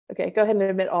Okay, go ahead and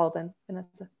admit all then,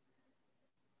 Vanessa.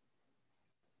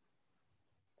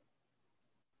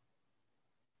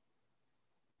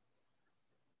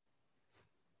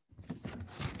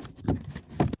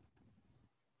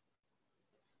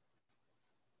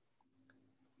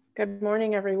 Good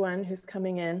morning, everyone who's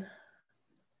coming in.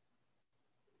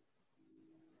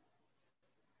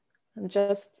 I'm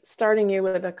just starting you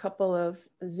with a couple of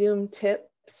Zoom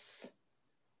tips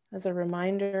as a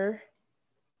reminder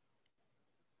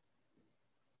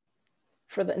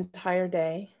for the entire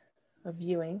day of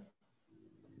viewing.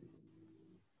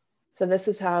 So this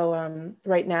is how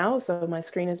right now, so my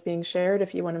screen is being shared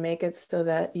if you want to make it so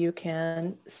that you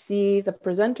can see the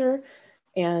presenter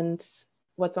and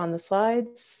what's on the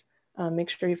slides. Make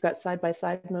sure you've got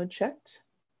side-by-side mode checked.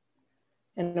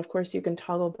 And of course, you can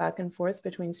toggle back and forth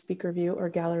between speaker view or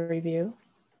gallery view.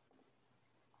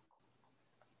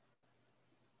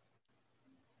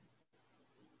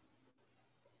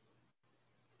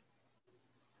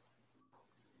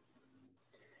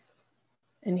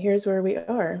 And here's where we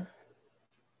are.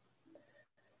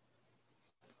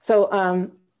 So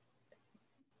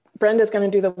Brenda's going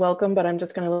to do the welcome, but I'm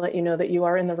just going to let you know that you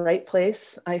are in the right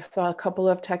place. I saw a couple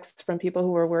of texts from people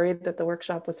who were worried that the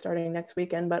workshop was starting next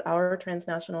weekend, but our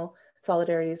Transnational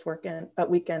Solidarities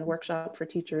Weekend workshop for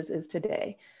teachers is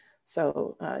today.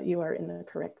 So you are in the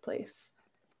correct place.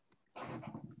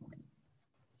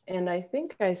 And I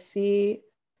think I see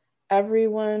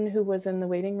everyone who was in the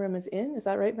waiting room is in. Is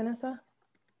that right, Vanessa?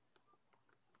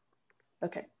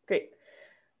 Okay, great.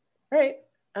 All right.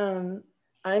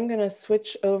 I'm going to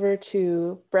switch over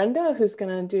to Brenda, who's going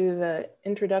to do the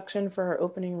introduction for her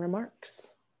opening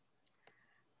remarks.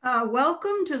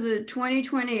 Welcome to the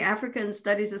 2020 African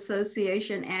Studies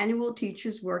Association Annual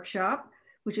Teachers Workshop,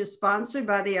 which is sponsored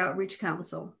by the Outreach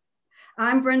Council.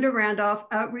 I'm Brenda Randolph,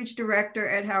 Outreach Director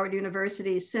at Howard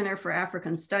University's Center for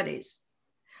African Studies.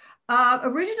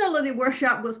 Originally, the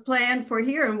workshop was planned for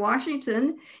here in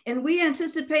Washington, and we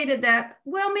anticipated that,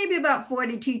 well, maybe about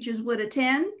 40 teachers would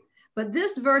attend. But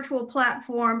this virtual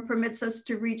platform permits us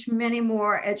to reach many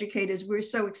more educators. We're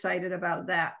so excited about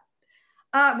that.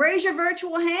 Raise your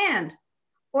virtual hand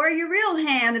or your real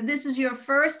hand if this is your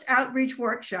first outreach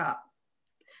workshop.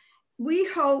 We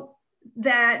hope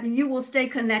that you will stay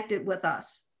connected with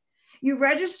us. You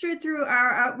registered through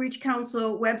our Outreach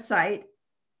Council website,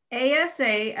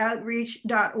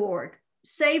 asaoutreach.org.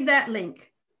 Save that link.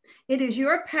 It is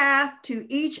your path to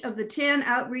each of the 10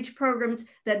 outreach programs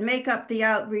that make up the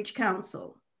Outreach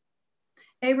Council.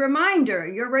 A reminder,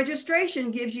 your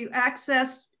registration gives you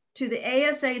access to the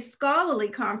ASA Scholarly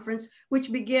Conference,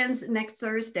 which begins next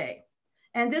Thursday.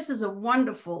 And this is a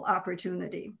wonderful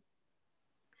opportunity.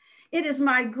 It is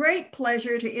my great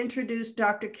pleasure to introduce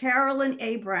Dr. Carolyn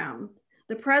A. Brown,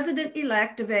 the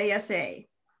president-elect of ASA.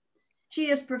 She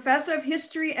is professor of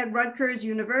history at Rutgers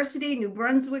University, New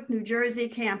Brunswick, New Jersey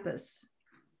campus.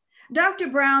 Dr.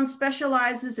 Brown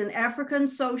specializes in African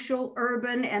social,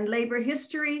 urban, and labor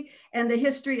history and the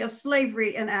history of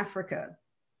slavery in Africa.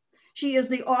 She is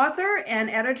the author and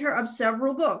editor of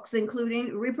several books,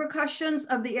 including Repercussions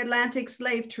of the Atlantic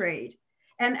Slave Trade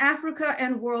and Africa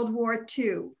and World War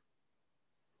II.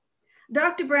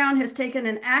 Dr. Brown has taken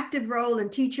an active role in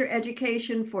teacher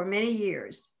education for many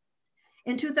years.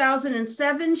 In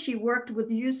 2007, she worked with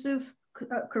Yusuf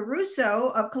Caruso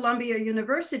of Columbia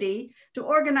University to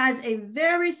organize a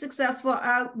very successful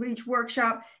outreach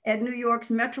workshop at New York's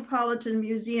Metropolitan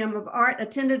Museum of Art,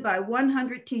 attended by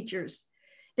 100 teachers.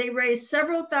 They raised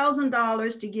several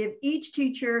 $1,000s to give each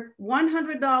teacher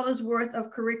 $100 worth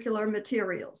of curricular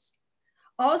materials.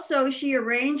 Also, she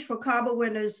arranged for Cabo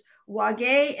winners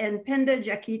Wage and Penda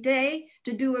Jakite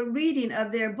to do a reading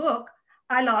of their book,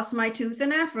 I Lost My Tooth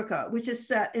in Africa, which is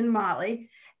set in Mali,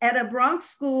 at a Bronx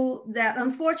school that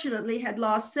unfortunately had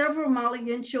lost several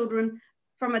Malian children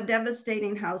from a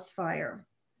devastating house fire.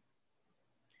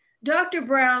 Dr.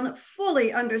 Brown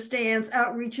fully understands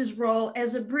outreach's role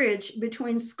as a bridge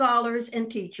between scholars and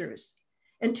teachers.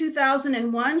 In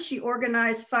 2001, she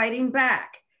organized Fighting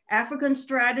Back, African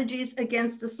Strategies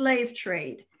Against the Slave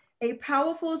Trade, a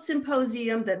powerful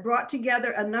symposium that brought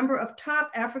together a number of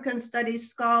top African studies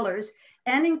scholars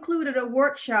and included a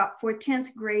workshop for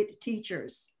 10th grade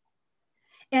teachers.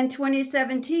 In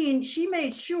 2017, she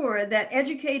made sure that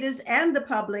educators and the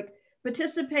public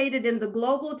participated in the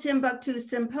Global Timbuktu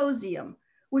Symposium,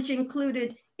 which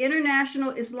included international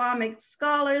Islamic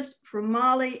scholars from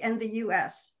Mali and the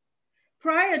US.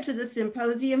 Prior to the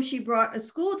symposium, she brought a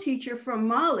school teacher from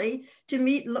Mali to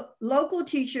meet local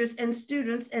teachers and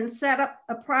students and set up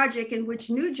a project in which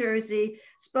New Jersey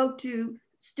spoke to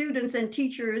students and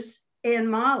teachers in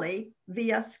Mali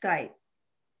via Skype.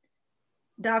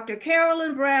 Dr.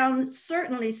 Carolyn Brown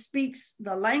certainly speaks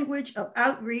the language of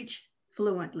outreach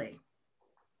fluently.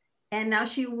 And now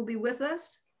she will be with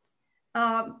us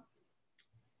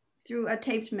through a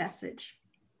taped message.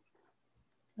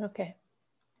 Okay.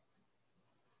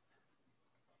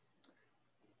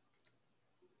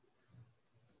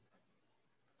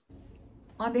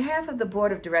 On behalf of the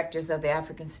Board of Directors of the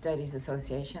African Studies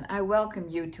Association, I welcome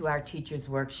you to our Teachers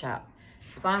Workshop,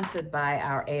 sponsored by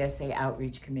our ASA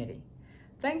Outreach Committee.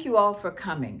 Thank you all for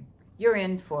coming. You're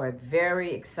in for a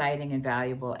very exciting and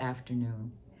valuable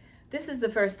afternoon. This is the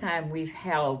first time we've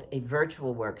held a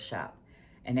virtual workshop,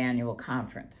 an annual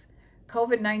conference.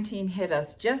 COVID-19 hit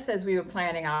us just as we were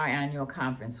planning our annual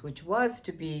conference, which was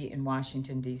to be in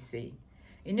Washington, D.C.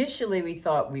 Initially, we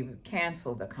thought we would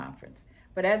cancel the conference,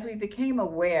 but as we became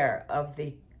aware of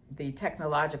the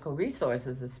technological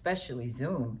resources, especially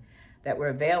Zoom, that were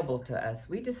available to us,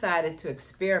 we decided to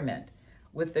experiment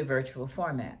with the virtual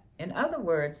format. In other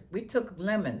words, we took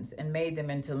lemons and made them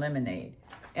into lemonade.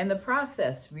 In the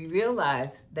process, we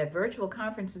realized that virtual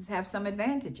conferences have some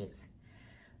advantages.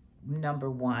 Number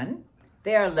one,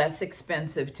 they are less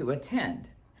expensive to attend.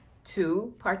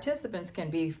 2, participants can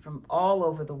be from all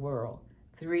over the world.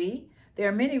 3, there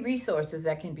are many resources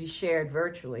that can be shared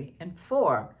virtually. And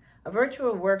 4, a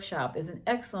virtual workshop is an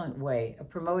excellent way of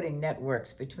promoting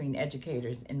networks between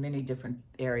educators in many different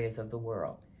areas of the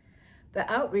world. The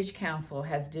Outreach Council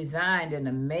has designed an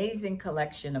amazing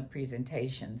collection of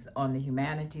presentations on the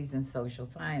humanities and social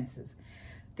sciences.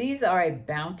 These are a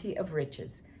bounty of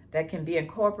riches that can be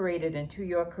incorporated into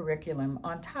your curriculum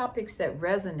on topics that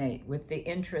resonate with the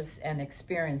interests and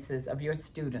experiences of your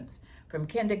students from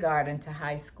kindergarten to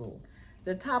high school.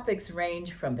 The topics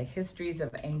range from the histories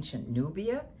of ancient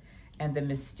Nubia and the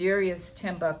mysterious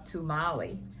Timbuktu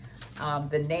Mali.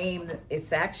 The name,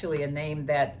 it's actually a name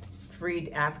that freed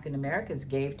African Americans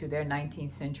gave to their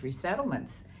 19th century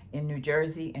settlements in New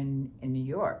Jersey and in New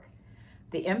York.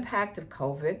 The impact of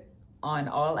COVID on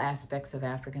all aspects of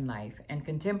African life and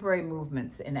contemporary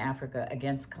movements in Africa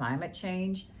against climate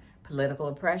change, political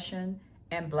oppression,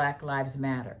 and Black Lives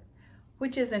Matter,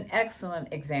 which is an excellent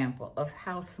example of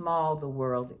how small the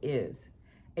world is.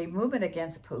 A movement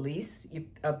against police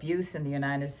abuse in the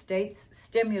United States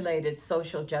stimulated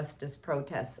social justice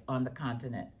protests on the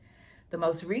continent. The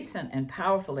most recent and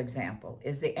powerful example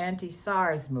is the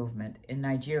anti-SARS movement in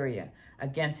Nigeria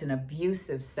against an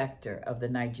abusive sector of the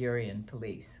Nigerian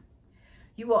police.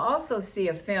 You will also see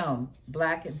a film,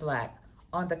 Black and Black,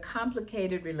 on the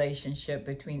complicated relationship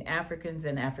between Africans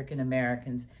and African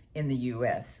Americans in the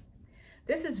U.S.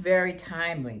 This is very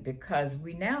timely because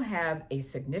we now have a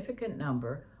significant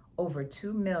number, over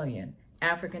 2 million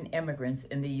African immigrants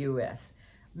in the U.S.,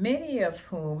 many of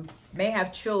whom may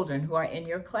have children who are in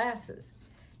your classes.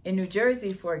 In New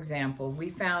Jersey, for example, we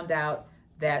found out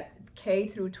that K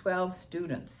through 12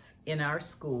 students in our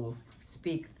schools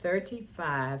speak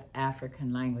 35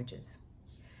 African languages.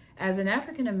 As an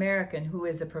African American who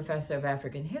is a professor of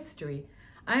African history,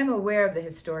 I am aware of the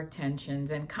historic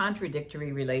tensions and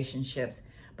contradictory relationships,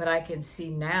 but I can see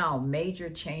now major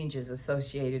changes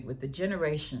associated with the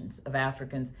generations of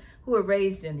Africans who were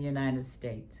raised in the United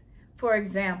States. For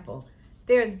example,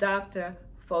 there's Dr.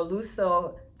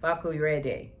 Foluso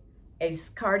Fakurede, a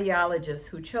cardiologist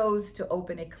who chose to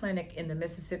open a clinic in the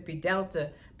Mississippi Delta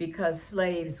because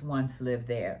slaves once lived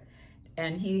there.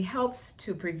 And he helps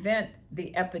to prevent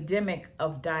the epidemic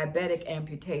of diabetic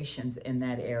amputations in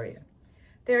that area.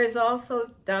 There is also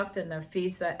Dr.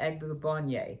 Nafisa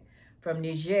Egbubonye from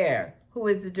Niger, who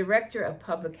is the Director of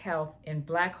Public Health in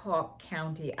Black Hawk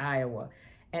County, Iowa,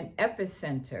 an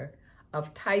epicenter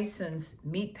of Tyson's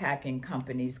meatpacking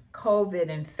company's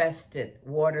COVID-infested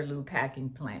Waterloo packing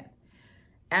plant.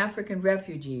 African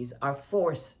refugees are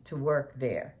forced to work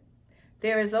there.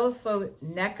 There is also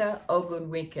Nneka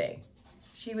Ogunwike.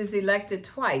 She was elected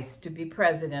twice to be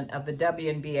president of the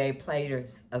WNBA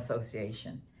Players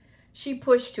Association. She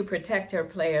pushed to protect her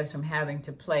players from having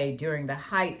to play during the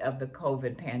height of the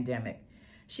COVID pandemic.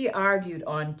 She argued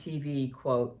on TV,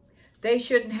 quote, "They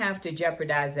shouldn't have to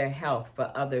jeopardize their health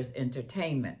for others'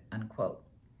 entertainment," unquote.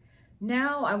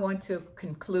 Now I want to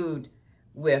conclude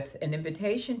with an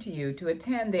invitation to you to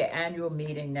attend the annual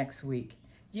meeting next week.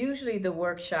 Usually the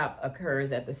workshop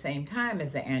occurs at the same time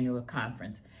as the annual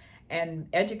conference, and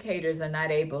educators are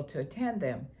not able to attend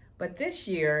them. But this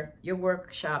year, your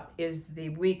workshop is the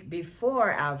week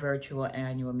before our virtual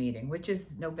annual meeting, which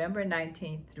is November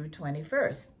 19th through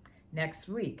 21st, next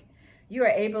week. You are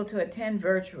able to attend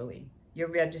virtually. Your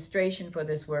registration for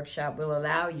this workshop will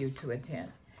allow you to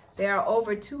attend. There are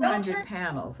over 200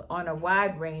 panels on a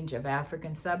wide range of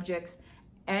African subjects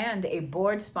and a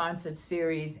board-sponsored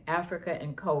series, Africa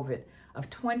and COVID, of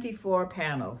 24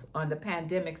 panels on the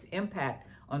pandemic's impact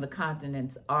on the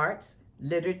continent's arts,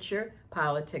 literature,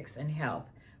 politics, and health.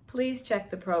 Please check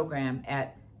the program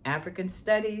at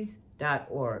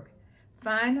africanstudies.org.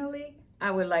 Finally,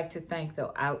 I would like to thank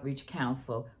the Outreach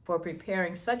Council for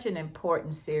preparing such an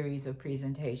important series of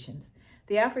presentations.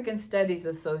 The African Studies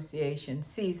Association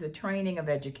sees the training of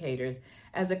educators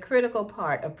as a critical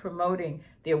part of promoting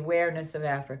the awareness of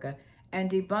Africa and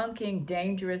debunking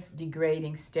dangerous,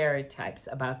 degrading stereotypes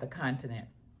about the continent.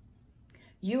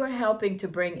 You are helping to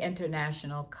bring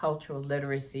international cultural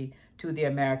literacy to the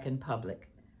American public,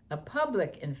 a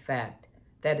public, in fact,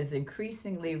 that is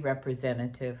increasingly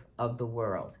representative of the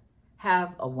world.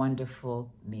 Have a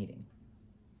wonderful meeting.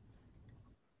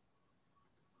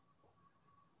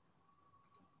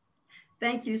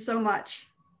 Thank you so much.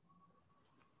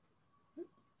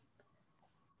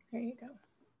 There you go.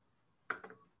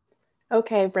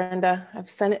 Okay, Brenda, I've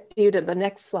sent it you to the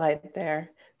next slide there.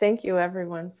 Thank you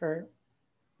everyone for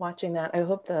watching that. I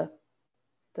hope the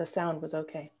sound was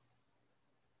okay.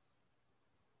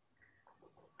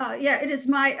 Yeah, it is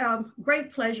my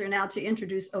great pleasure now to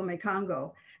introduce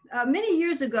Omekongo. Many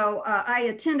years ago, I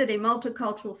attended a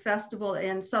multicultural festival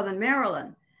in Southern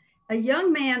Maryland. A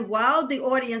young man wowed the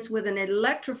audience with an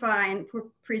electrifying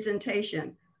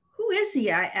presentation. "Who is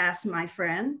he?" I asked my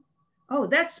friend. "Oh,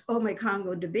 that's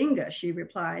Omekongo Dibinga," she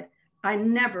replied. I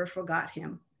never forgot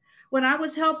him. When I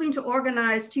was helping to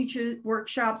organize teacher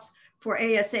workshops for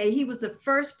ASA, he was the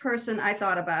first person I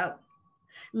thought about.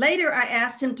 Later, I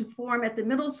asked him to perform at the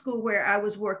middle school where I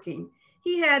was working.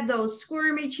 He had those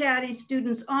squirmy, chatty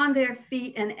students on their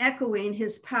feet and echoing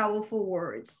his powerful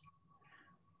words.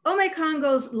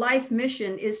 Omekongo's life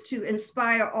mission is to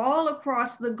inspire all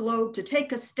across the globe to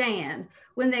take a stand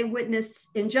when they witness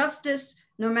injustice,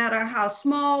 no matter how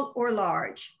small or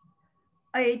large.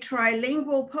 A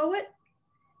trilingual poet,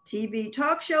 TV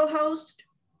talk show host,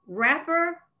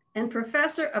 rapper, and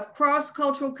professor of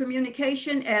cross-cultural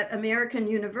communication at American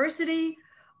University,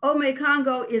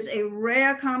 Omekongo is a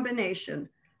rare combination,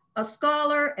 a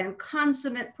scholar and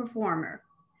consummate performer.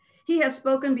 He has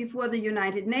spoken before the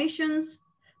United Nations,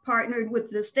 partnered with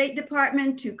the State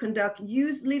Department to conduct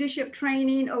youth leadership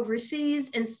training overseas,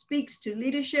 and speaks to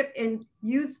leadership in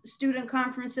youth student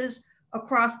conferences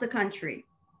across the country.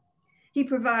 He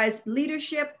provides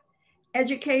leadership,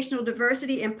 educational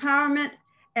diversity empowerment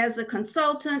as a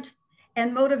consultant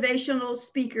and motivational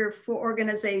speaker for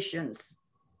organizations,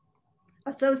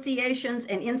 associations,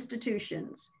 and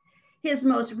institutions. His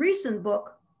most recent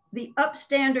book, The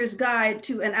Upstander's Guide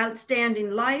to an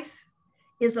Outstanding Life,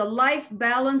 is a life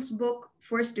balance book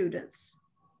for students.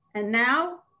 And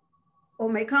now,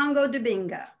 Omekongo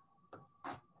Dibinga.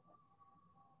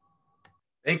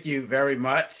 Thank you very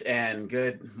much, and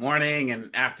good morning and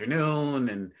afternoon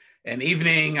and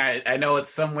evening. I know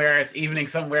it's somewhere, it's evening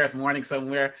somewhere, it's morning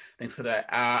somewhere. Thanks for that.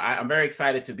 I'm very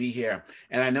excited to be here.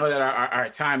 And I know that our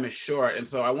time is short. And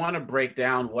so I want to break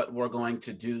down what we're going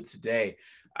to do today.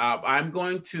 I'm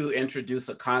going to introduce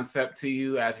a concept to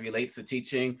you as it relates to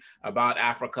teaching about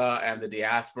Africa and the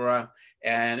diaspora.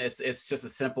 And it's just a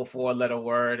simple 4-letter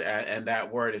word, and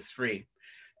that word is free.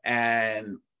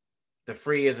 And the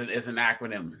free is an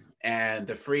acronym. And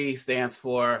the free stands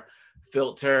for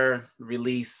filter,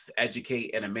 release,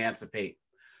 educate, and emancipate.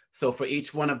 So for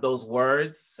each one of those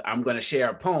words, I'm going to share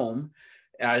a poem,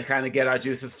 kind of get our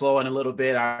juices flowing a little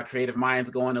bit, our creative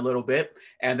minds going a little bit,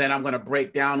 and then I'm going to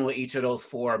break down what each of those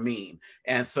 4 mean.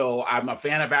 And so I'm a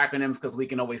fan of acronyms because we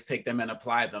can always take them and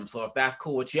apply them. So if that's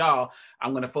cool with y'all,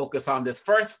 I'm going to focus on this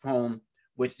first poem,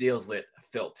 which deals with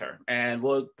filter. And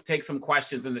we'll take some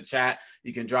questions in the chat.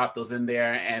 You can drop those in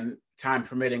there, and time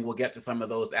permitting, we'll get to some of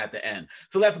those at the end.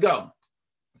 So let's go.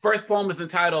 First poem is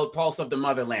entitled Pulse of the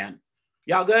Motherland.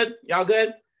 Y'all good? Y'all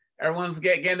good? Everyone's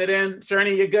getting it in.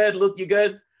 Sherney, you good? Luke, you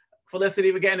good?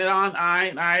 Felicity, we're getting it on.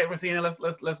 All right, we're seeing it.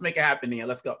 Let's make it happen here.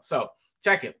 Let's go. So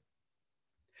check it.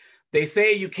 They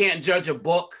say you can't judge a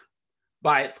book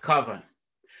by its cover,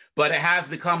 but it has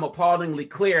become appallingly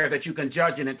clear that you can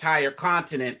judge an entire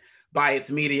continent by its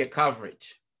media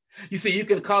coverage. You see, you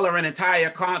can color an entire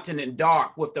continent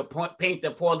dark with the paint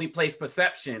the poorly placed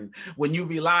perception when you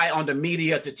rely on the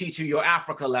media to teach you your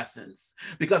Africa lessons.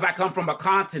 Because I come from a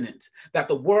continent that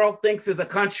the world thinks is a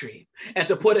country. And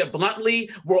to put it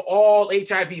bluntly, we're all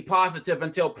HIV positive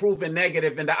until proven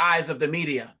negative in the eyes of the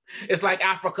media. It's like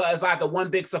Africa is either one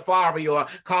big safari or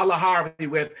Kalahari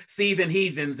with seething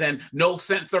heathens and no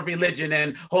sense of religion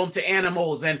and home to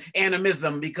animals and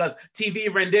animism, because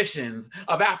TV renditions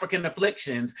of African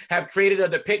afflictions have created a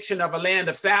depiction of a land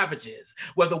of savages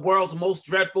where the world's most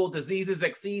dreadful diseases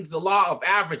exceeds the law of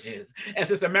averages. And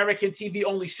since American TV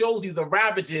only shows you the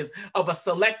ravages of a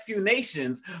select few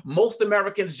nations, most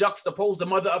Americans juxtapose the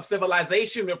mother of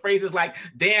civilization with phrases like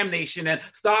damnation and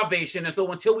starvation. And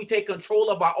so until we take control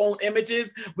of our own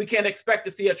images, we can't expect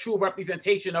to see a true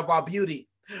representation of our beauty.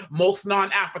 Most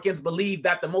non-Africans believe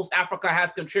that the most Africa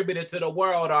has contributed to the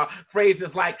world are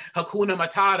phrases like Hakuna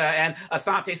Matata and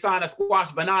Asante Sana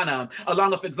Squash Banana,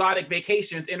 along with exotic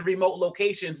vacations in remote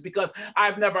locations, because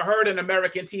I've never heard an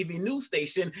American TV news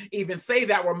station even say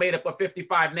that we're made up of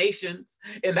 55 nations.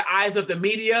 In the eyes of the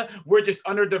media, we're just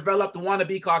underdeveloped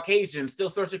wannabe Caucasians still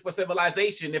searching for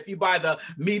civilization, if you buy the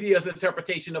media's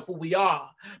interpretation of who we are.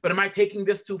 But am I taking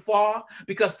this too far?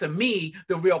 Because to me,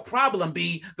 the real problem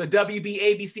be the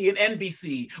WB, ABC, and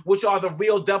NBC, which are the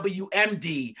real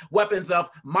WMD, weapons of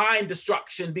mind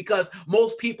destruction, because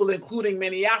most people, including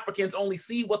many Africans, only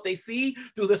see what they see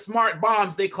through the smart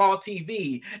bombs they call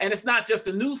TV. And it's not just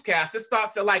a newscast. It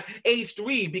starts at like age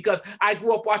 3, because I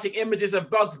grew up watching images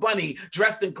of Bugs Bunny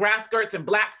dressed in grass skirts and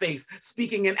blackface,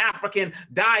 speaking in African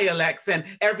dialects. And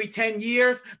every 10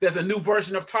 years, there's a new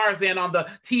version of Tarzan on the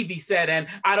TV set. And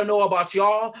I don't know about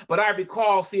y'all, but I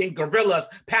recall seeing gorillas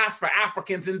pass for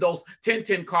Africans in those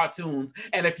Tintin cartoons.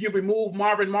 And if you remove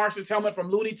Marvin Marshall's helmet from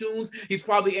Looney Tunes, he's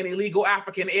probably an illegal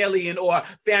African alien or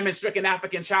famine-stricken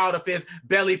African child if his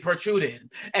belly protruded.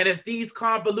 And it's these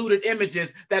convoluted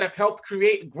images that have helped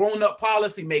create grown-up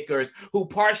policymakers who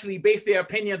partially base their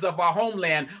opinions of our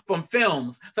homeland from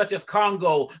films such as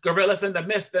Congo, Gorillas in the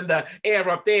Mist, and The Air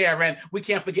Up There. And we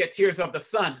can't forget Tears of the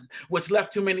Sun, which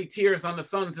left too many tears on the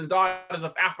sons and daughters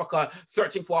of Africa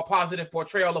searching for a positive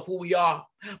portrayal of who we are.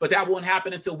 But that won't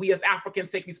happen until we as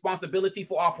Africans take responsibility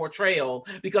for our portrayal,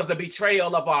 because the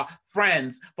betrayal of our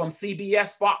friends from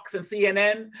CBS, Fox, and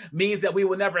CNN means that we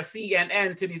will never see an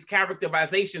end to these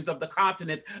characterizations of the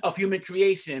continent of human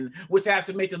creation, which has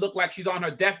to make it look like she's on her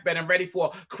deathbed and ready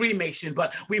for cremation.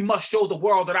 But we must show the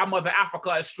world that our mother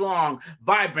Africa is strong,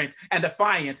 vibrant, and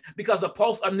defiant, because the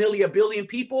pulse of nearly 1 billion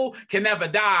people can never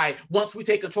die once we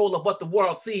take control of what the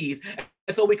world sees.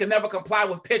 And so we can never comply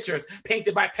with pictures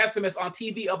painted by pessimists on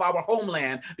TV of our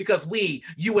homeland, because we,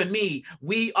 you and me,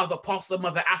 we are the pulse of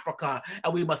Mother Africa,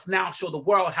 and we must now show the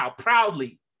world how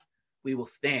proudly we will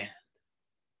stand.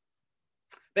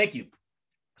 Thank you.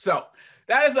 So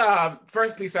that is the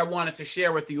first piece I wanted to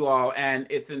share with you all, and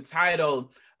it's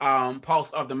entitled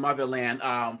Pulse of the Motherland,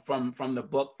 from the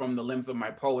book, From the Limbs of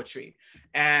My Poetry.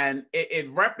 And it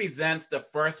represents the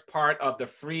first part of the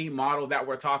free model that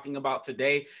we're talking about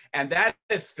today, and that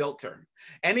is filter.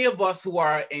 Any of us who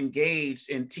are engaged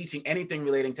in teaching anything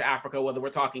relating to Africa, whether we're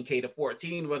talking K to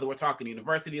 14, whether we're talking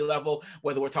university level,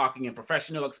 whether we're talking in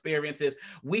professional experiences,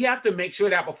 we have to make sure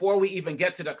that before we even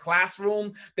get to the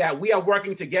classroom, that we are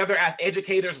working together as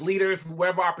educators, leaders,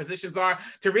 whoever our positions are,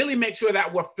 to really make sure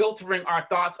that we're filtering our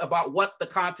thoughts about what the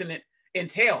continent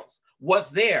entails.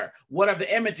 What's there? What are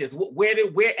the images? Where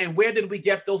did we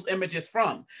get those images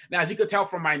from? Now, as you could tell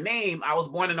from my name, I was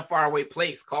born in a faraway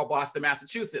place called Boston,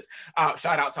 Massachusetts.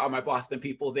 Shout out to all my Boston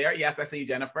people there. Yes, I see you,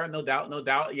 Jennifer. No doubt, no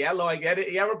doubt. Yeah, Lo, I get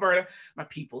it. Yeah, Roberta. My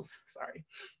peoples. Sorry.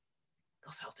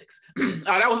 Go Celtics.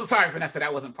 That wasn't, sorry, Vanessa,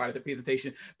 that wasn't part of the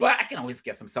presentation, but I can always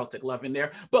get some Celtic love in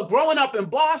there. But growing up in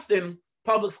Boston,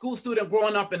 public school student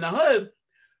growing up in the hood,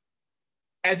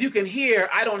 as you can hear,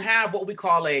 I don't have what we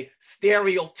call a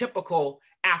stereotypical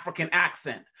African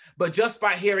accent. But just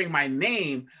by hearing my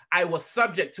name, I was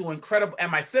subject to incredible,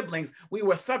 and my siblings, we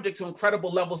were subject to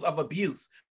incredible levels of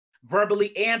abuse,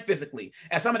 verbally and physically.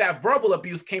 And some of that verbal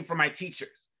abuse came from my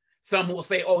teachers. Some who will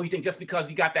say, oh, you think just because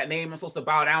you got that name, I'm supposed to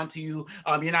bow down to you,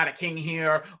 you're not a king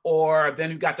here. Or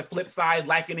then you've got the flip side,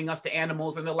 likening us to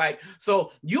animals and the like.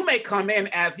 So you may come in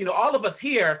as, you know, all of us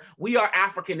here, we are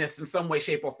Africanists in some way,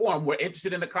 shape, or form. We're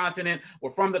interested in the continent. We're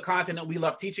from the continent. We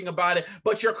love teaching about it.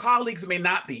 But your colleagues may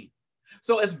not be.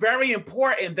 So it's very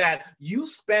important that you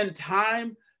spend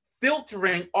time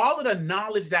filtering all of the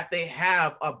knowledge that they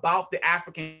have about the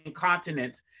African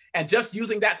continent. And just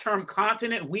using that term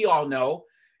continent, we all know,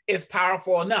 is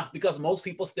powerful enough, because most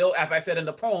people still, as I said in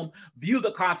the poem, view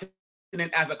the continent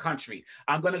as a country.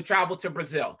 I'm going to travel to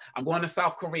Brazil. I'm going to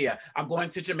South Korea. I'm going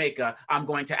to Jamaica. I'm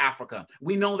going to Africa.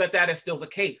 We know that that is still the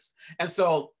case. And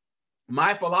so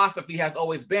my philosophy has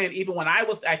always been, even when I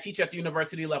teach at the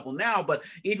university level now, but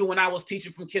even when I was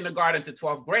teaching from kindergarten to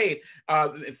 12th grade,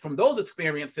 from those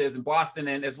experiences in Boston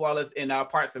and as well as in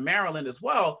parts of Maryland as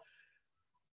well,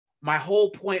 my whole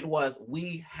point was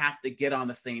we have to get on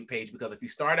the same page, because if you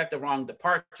start at the wrong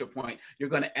departure point, you're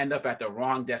going to end up at the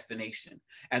wrong destination.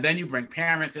 And then you bring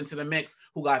parents into the mix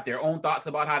who got their own thoughts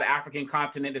about how the African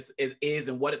continent is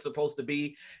and what it's supposed to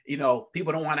be. You know,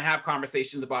 people don't want to have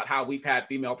conversations about how we've had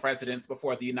female presidents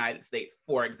before the United States,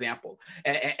 for example,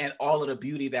 and all of the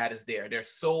beauty that is there. There's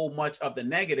so much of the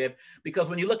negative,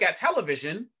 because when you look at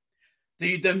television,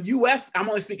 the US, I'm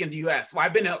only speaking the US. Well,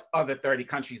 I've been in other 30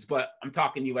 countries, but I'm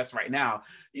talking US right now.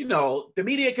 You know, the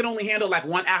media can only handle like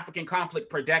one African conflict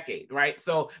per decade, right?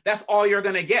 So that's all you're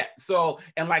gonna get. So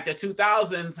in like the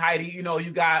 2000s, Heidi, you know,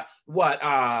 you got what,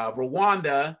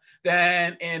 Rwanda.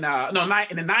 Then in the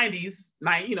 90s,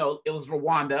 you know, it was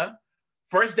Rwanda.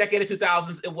 First decade of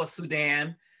 2000s, it was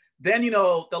Sudan. Then, you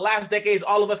know, the last decades,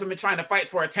 all of us have been trying to fight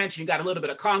for attention. You got a little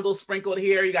bit of Congo sprinkled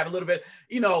here. You got a little bit,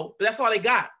 you know, but that's all they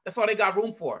got. That's all they got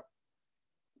room for.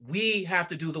 We have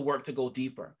to do the work to go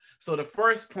deeper. So the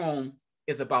first poem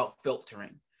is about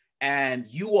filtering.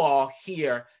 And you all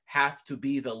here have to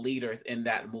be the leaders in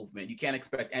that movement. You can't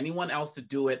expect anyone else to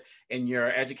do it in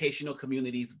your educational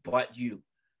communities but you.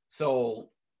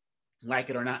 So, like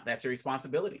it or not, that's your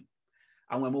responsibility.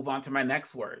 I'm going to move on to my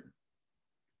next word.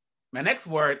 My next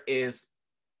word is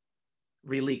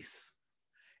release.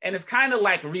 And it's kind of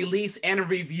like release and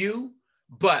review,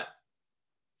 but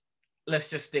let's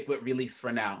just stick with release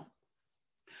for now.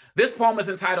 This poem is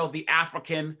entitled The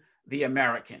African, the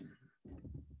American.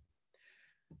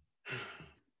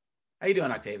 How you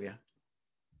doing, Octavia?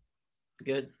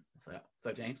 Good? What's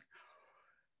up, James?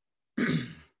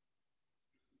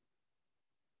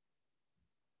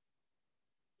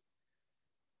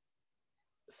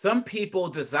 Some people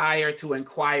desire to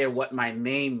inquire what my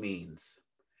name means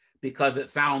because it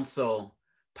sounds so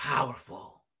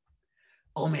powerful.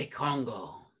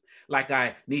 Omekongo, like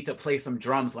I need to play some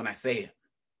drums when I say it.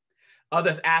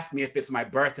 Others ask me if it's my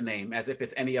birth name, as if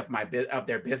it's any of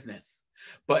their business.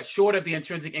 But short of the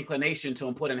intrinsic inclination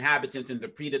to put inhabitants into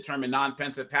predetermined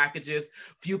non-pensive packages,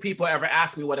 few people ever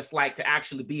ask me what it's like to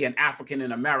actually be an African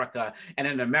in America and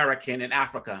an American in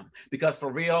Africa. Because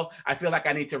for real, I feel like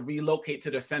I need to relocate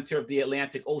to the center of the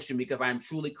Atlantic Ocean because I am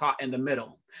truly caught in the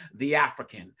middle. The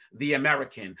African, the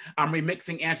American. I'm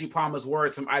remixing Angie Palmer's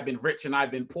words from I've been rich and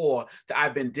I've been poor to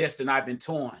I've been dissed and I've been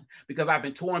torn. Because I've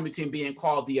been torn between being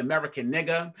called the American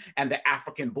nigger and the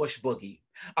African bush boogie.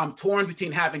 I'm torn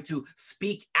between having to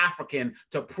speak African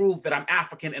to prove that I'm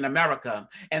African in America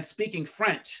and speaking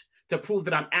French to prove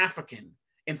that I'm African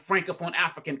in Francophone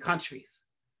African countries.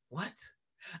 What?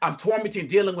 I'm torn between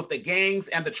dealing with the gangs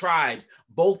and the tribes,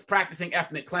 both practicing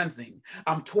ethnic cleansing.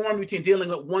 I'm torn between dealing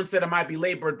with one set of my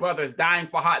belabored brothers dying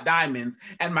for hot diamonds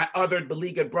and my other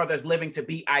beleaguered brothers living to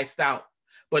be iced out.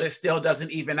 But it still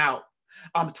doesn't even out.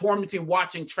 I'm torn between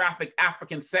watching trafficked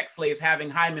African sex slaves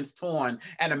having hymens torn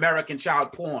and American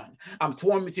child porn. I'm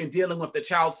torn between dealing with the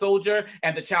child soldier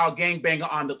and the child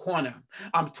gangbanger on the corner.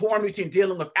 I'm torn between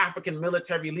dealing with African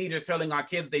military leaders telling our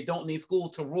kids they don't need school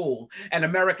to rule and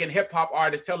American hip hop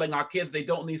artists telling our kids they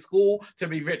don't need school to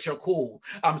be rich or cool.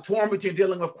 I'm torn between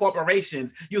dealing with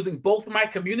corporations using both my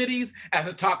communities as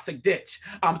a toxic ditch.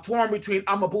 I'm torn between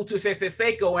Amabutu Sese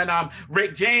Seko and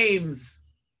Rick James,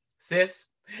 sis.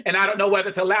 And I don't know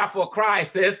whether to laugh or cry,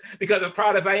 sis, because as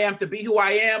proud as I am to be who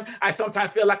I am, I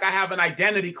sometimes feel like I have an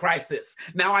identity crisis.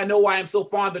 Now I know why I'm so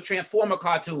fond of Transformer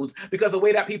cartoons, because the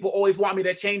way that people always want me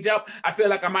to change up, I feel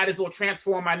like I might as well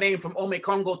transform my name from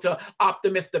Omekongo to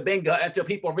Optimus Dibinga until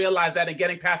people realize that in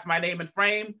getting past my name and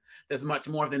frame, there's much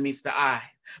more than meets the eye.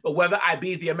 But whether I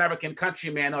be the American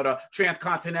countryman or the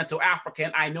transcontinental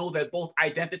African, I know that both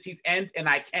identities end and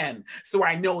I can. So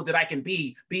I know that I can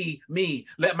be me.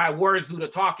 Let my words do the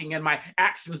talking and my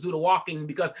actions do the walking,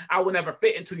 because I will never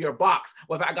fit into your box,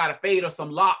 whether I got a fade or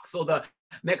some locks. So the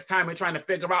next time we're trying to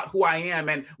figure out who I am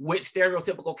and which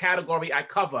stereotypical category I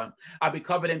cover, I'll be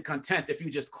covered in content if you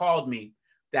just called me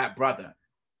that brother.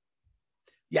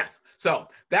 Yes, so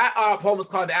that poem is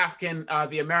called The African,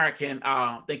 the American.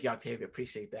 Thank you, Octavia,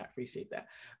 appreciate that.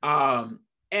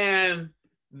 And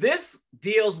this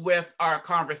deals with our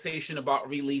conversation about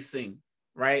releasing,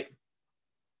 right?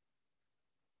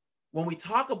 When we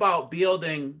talk about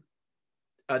building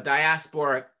a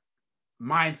diasporic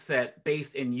mindset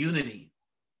based in unity,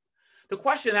 the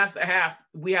question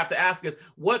we have to ask is,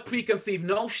 what preconceived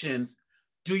notions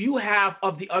do you have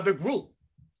of the other group?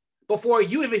 Before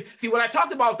you even see what I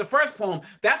talked about with the first poem,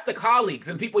 that's the colleagues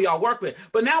and people y'all work with.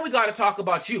 But now we got to talk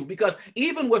about you, because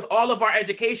even with all of our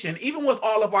education, even with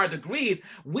all of our degrees,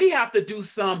 we have to do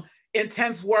some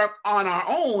intense work on our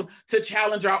own to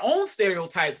challenge our own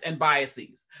stereotypes and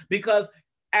biases. Because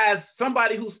as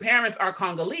somebody whose parents are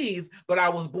Congolese, but I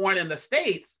was born in the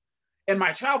States, in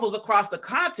my travels across the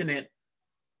continent,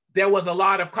 there was a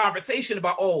lot of conversation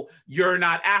about, oh, you're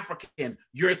not African,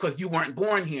 you're because you weren't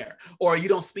born here, or you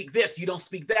don't speak this, you don't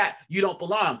speak that, you don't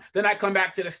belong. Then I come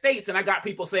back to the States and I got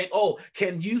people saying, oh,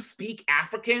 can you speak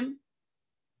African?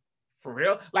 For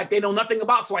real? Like they know nothing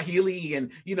about Swahili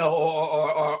and, you know,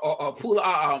 or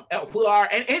Pular,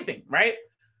 anything, right?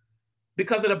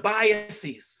 Because of the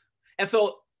biases. And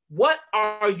so what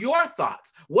are your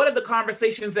thoughts? What are the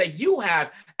conversations that you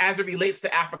have as it relates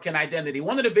to African identity?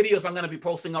 One of the videos I'm going to be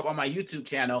posting up on my YouTube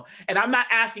channel, and I'm not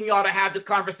asking y'all to have this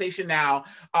conversation now,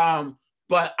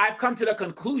 but I've come to the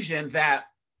conclusion that,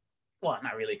 well,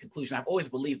 not really a conclusion, I've always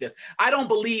believed this. I don't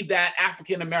believe that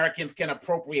African Americans can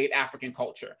appropriate African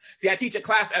culture. See, I teach a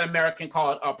class at American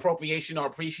called Appropriation or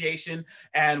Appreciation,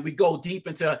 and we go deep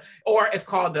into, or it's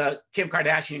called the Kim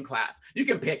Kardashian class. You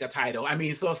can pick a title. I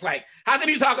mean, so it's like, how can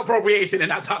you talk appropriation and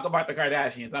not talk about the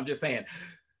Kardashians? I'm just saying.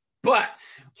 But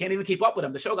can't even keep up with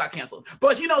them. The show got canceled.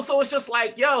 But, you know, so it's just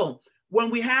like, yo, when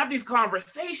we have these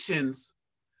conversations,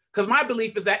 because my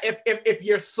belief is that if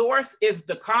your source is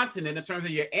the continent in terms of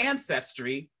your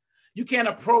ancestry, you can't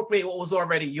appropriate what was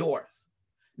already yours.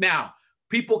 Now,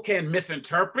 people can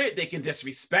misinterpret, they can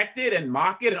disrespect it and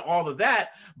mock it and all of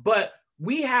that, but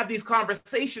we have these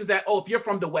conversations that, oh, if you're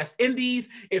from the West Indies,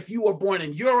 if you were born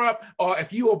in Europe, or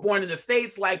if you were born in the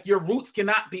States, like your roots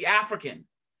cannot be African.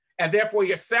 And therefore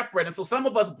you're separate. And so some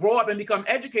of us grow up and become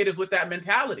educators with that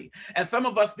mentality. And some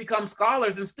of us become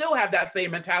scholars and still have that same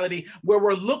mentality where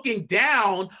we're looking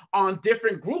down on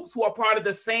different groups who are part of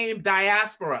the same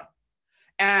diaspora.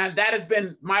 And that has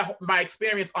been my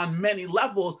experience on many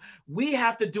levels. We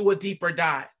have to do a deeper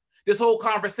dive. This whole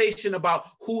conversation about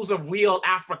who's a real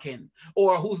African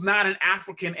or who's not an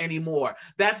African anymore,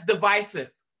 that's divisive.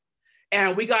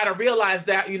 And we got to realize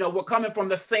that, you know, we're coming from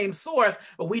the same source,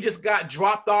 but we just got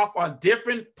dropped off on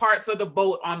different parts of the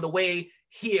boat on the way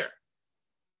here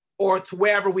or to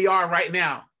wherever we are right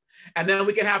now. And then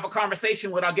we can have a conversation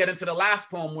where I'll get into the last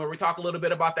poem where we talk a little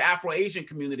bit about the Afro-Asian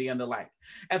community and the like.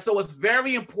 And so it's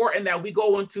very important that we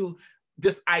go into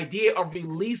this idea of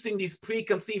releasing these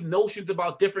preconceived notions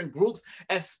about different groups,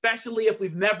 especially if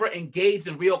we've never engaged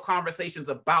in real conversations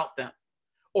about them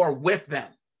or with them.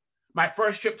 My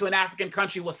first trip to an African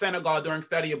country was Senegal during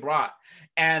study abroad.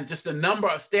 And just a number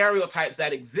of stereotypes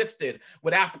that existed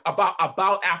with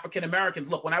about African Americans.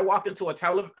 Look, when I walked into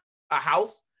a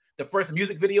house, the first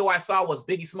music video I saw was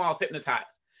Biggie Smalls'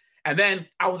 Hypnotized. And then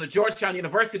I was a Georgetown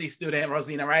University student,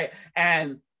 Rosina, right?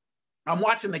 And I'm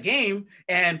watching the game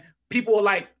and people were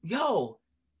like, yo,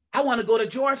 I want to go to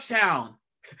Georgetown.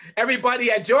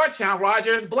 Everybody at Georgetown,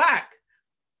 Roger, is Black.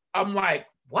 I'm like,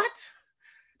 what?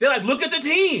 They're like, look at the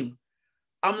team.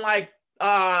 I'm like,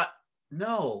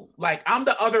 no, like I'm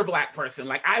the other Black person.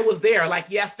 Like I was there like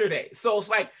yesterday. So it's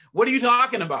like, what are you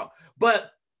talking about?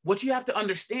 But what you have to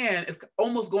understand is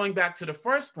almost going back to the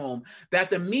first poem,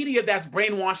 that the media that's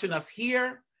brainwashing us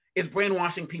here is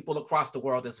brainwashing people across the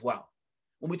world as well.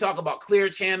 When we talk about Clear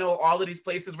Channel, all of these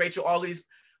places, Rachel, all of these,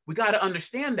 we got to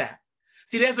understand that.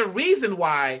 See, there's a reason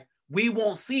why we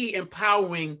won't see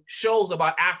empowering shows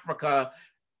about Africa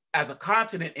as a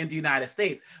continent in the United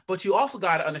States. But you also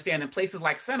got to understand in places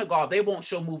like Senegal, they won't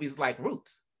show movies like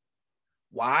Roots.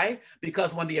 Why?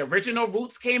 Because when the original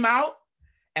Roots came out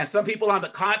and some people on the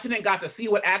continent got to see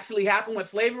what actually happened with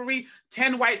slavery,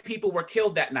 10 white people were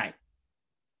killed that night.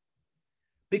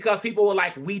 Because people were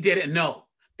like, we didn't know.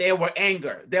 There were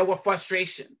anger, there were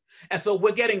frustration. And so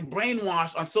we're getting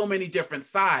brainwashed on so many different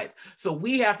sides. So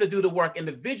we have to do the work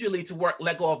individually to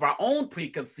let go of our own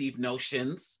preconceived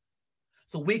notions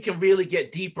so we can really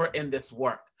get deeper in this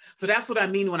work. So that's what I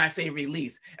mean when I say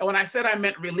release. And when I said I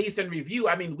meant release and review,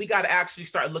 I mean, we got to actually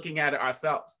start looking at it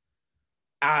ourselves.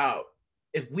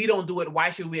 If we don't do it,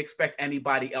 why should we expect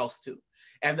anybody else to?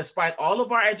 And despite all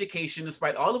of our education,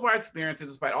 despite all of our experiences,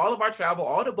 despite all of our travel,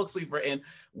 all the books we've written,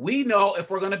 we know,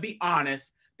 if we're going to be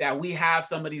honest, that we have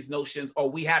some of these notions or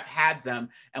we have had them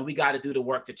and we got to do the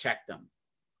work to check them.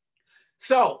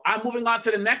 So I'm moving on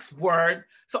to the next word.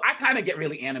 So I kind of get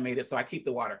really animated, so I keep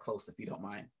the water close if you don't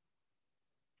mind.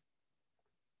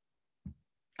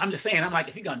 I'm just saying, I'm like,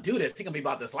 if you're gonna do this, it's gonna be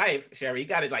about this life, Sherry, you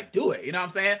gotta like do it, you know what I'm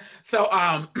saying? So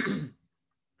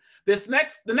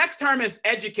the next term is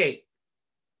educate.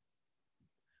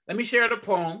 Let me share the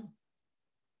poem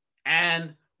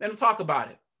and then we'll talk about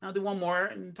it. I'll do one more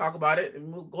and talk about it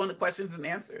and we'll go into questions and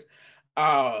answers.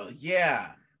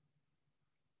 Yeah.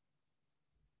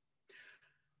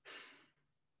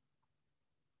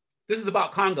 This is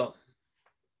about Congo,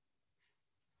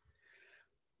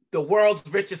 the world's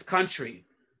richest country,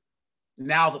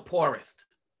 now the poorest.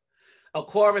 A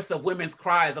chorus of women's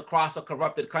cries across a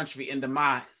corrupted country in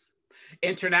demise.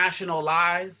 International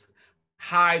lies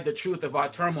hide the truth of our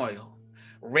turmoil,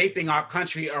 raping our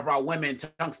country of our women,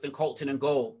 tungsten, coltan, and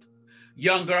gold.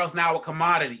 Young girls now a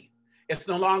commodity. It's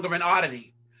no longer an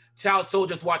oddity. Child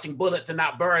soldiers watching bullets and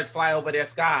not birds fly over their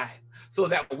sky, so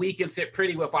that we can sit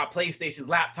pretty with our PlayStations,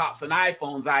 laptops, and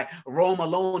iPhones. I roam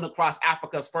alone across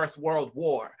Africa's first world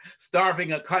war,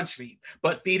 starving a country,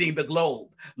 but feeding the globe.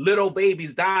 Little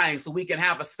babies dying so we can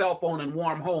have a cell phone and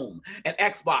warm home, an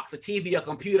Xbox, a TV, a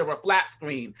computer, a flat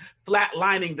screen,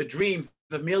 flatlining the dreams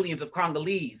of millions of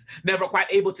Congolese, never quite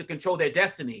able to control their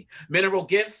destiny. Mineral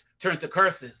gifts turned to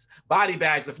curses, body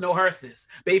bags of no hearses,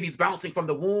 babies bouncing from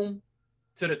the womb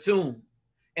to the tomb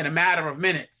in a matter of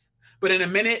minutes. But in a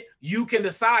minute, you can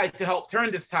decide to help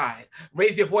turn this tide.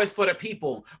 Raise your voice for the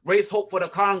people. Raise hope for the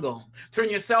Congo. Turn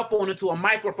your cell phone into a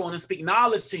microphone and speak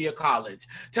knowledge to your college.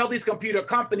 Tell these computer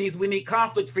companies we need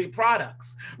conflict-free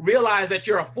products. Realize that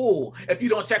you're a fool if you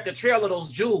don't check the trail of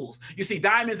those jewels. You see,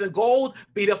 diamonds and gold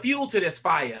be the fuel to this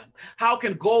fire. How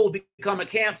can gold become a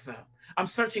cancer? I'm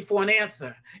searching for an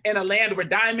answer in a land where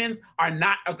diamonds are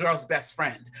not a girl's best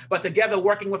friend. But together,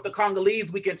 working with the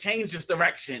Congolese, we can change this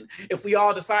direction. If we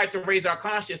all decide to raise our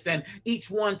conscience and each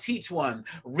one teach one,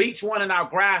 reach one in our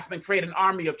grasp and create an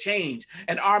army of change,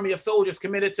 an army of soldiers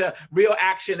committed to real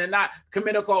action and not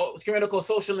comedical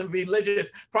social and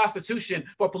religious prostitution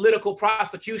for political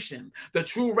prosecution. The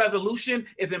true resolution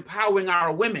is empowering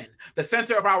our women. The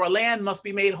center of our land must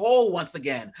be made whole once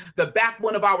again. The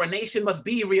backbone of our nation must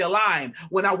be realigned.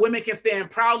 When our women can stand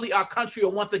proudly, our country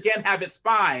will once again have its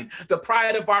spine. The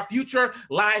pride of our future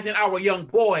lies in our young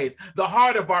boys. The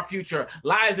heart of our future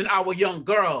lies in our young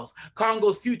girls.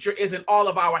 Congo's future is in all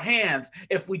of our hands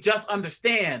if we just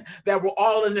understand that we're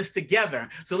all in this together.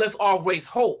 So let's all raise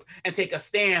hope and take a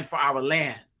stand for our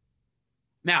land.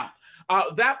 Now,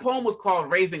 that poem was called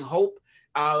Raising Hope.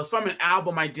 It was from an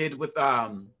album I did with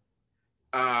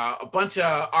a bunch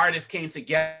of artists came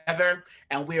together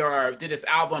and we did this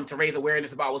album to raise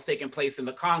awareness about what's taking place in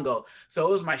the Congo. So it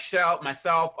was myself,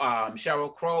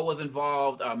 Cheryl Crow was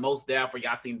involved, Mos Def or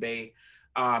Yassine Bey,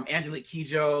 Angelique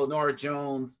Kidjo, Nora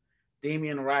Jones,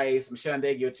 Damian Rice, Michelle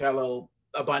Ndegeocello,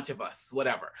 a bunch of us,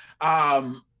 whatever.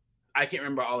 I can't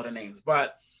remember all of the names,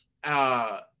 but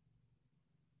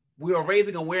we were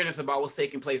raising awareness about what's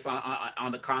taking place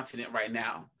on the continent right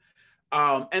now.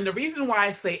 And the reason why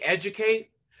I say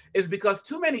educate is because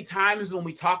too many times when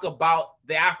we talk about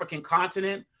the African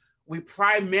continent, we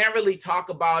primarily talk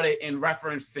about it in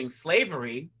referencing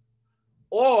slavery,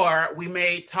 or we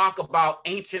may talk about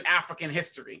ancient African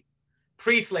history,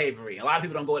 pre-slavery. A lot of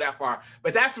people don't go that far,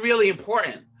 but that's really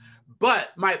important.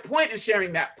 But my point in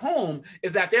sharing that poem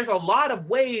is that there's a lot of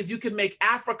ways you can make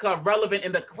Africa relevant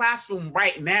in the classroom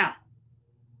right now.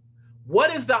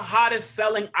 What is the hottest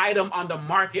selling item on the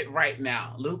market right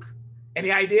now, Luke?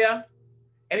 Any idea?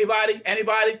 Anybody?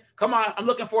 Come on, I'm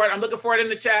looking for it. I'm looking for it in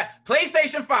the chat.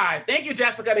 PlayStation 5. Thank you,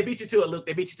 Jessica. They beat you to it, Luke.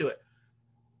 They beat you to it.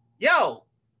 Yo,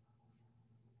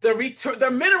 the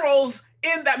minerals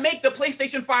that make the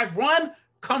PlayStation 5 run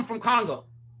come from Congo.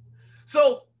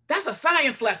 So that's a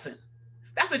science lesson.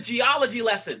 That's a geology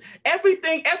lesson. Every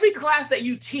class that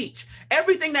you teach,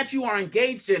 everything that you are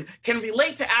engaged in can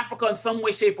relate to Africa in some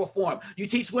way, shape, or form. You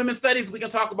teach women's studies, we can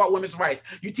talk about women's rights.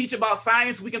 You teach about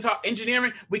science, we can talk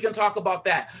engineering, we can talk about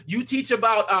that. You teach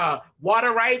about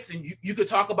water rights, and you could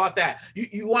talk about that.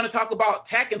 You want to talk about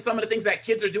tech and some of the things that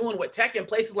kids are doing with tech in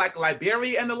places like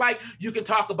Liberia and the like, you can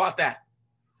talk about that.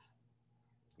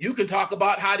 You can talk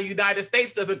about how the United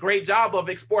States does a great job of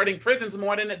exporting prisons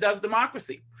more than it does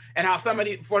democracy. And how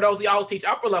for those of y'all who teach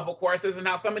upper level courses, and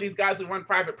how some of these guys who run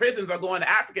private prisons are going to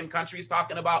African countries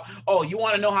talking about, oh, you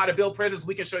want to know how to build prisons?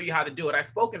 We can show you how to do it. I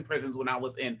spoke in prisons when I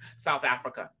was in South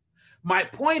Africa. My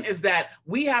point is that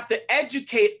we have to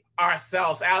educate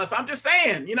ourselves, Alice. I'm just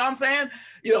saying, you know what I'm saying?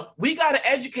 We got to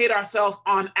educate ourselves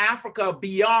on Africa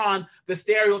beyond the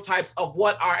stereotypes of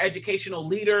what our educational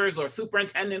leaders or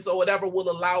superintendents or whatever will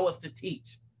allow us to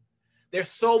teach. There's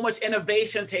so much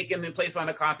innovation taking place on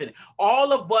the continent.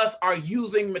 All of us are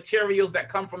using materials that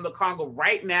come from the Congo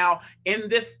right now in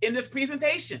this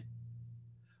presentation.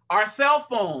 Our cell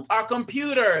phones, our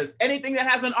computers, anything that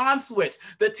has an on switch,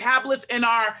 the tablets in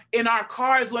our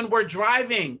cars when we're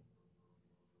driving,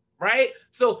 right?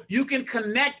 So you can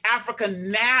connect Africa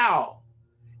now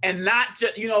and not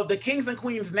just, the kings and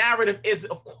queens narrative is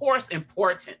of course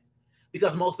important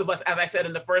because most of us, as I said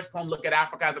in the first poem, look at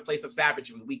Africa as a place of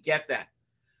savagery. We get that.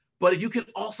 But if you can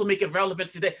also make it relevant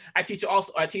today, I teach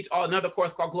another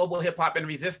course called Global Hip Hop and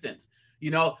Resistance.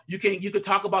 You know, you could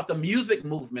talk about the music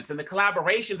movements and the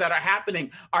collaborations that are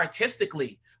happening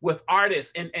artistically with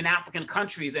artists in African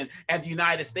countries and the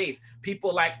United States.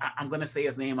 People like, I'm gonna say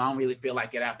his name, I don't really feel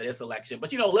like it after this election,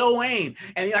 but you know, Lil Wayne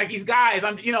and like these guys,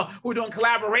 who are doing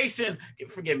collaborations.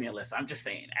 Forgive me, Alyssa, I'm just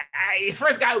saying. He's the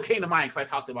first guy who came to mind because I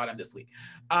talked about him this week.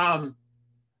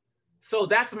 So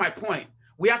that's my point.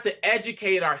 We have to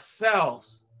educate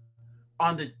ourselves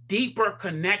on the deeper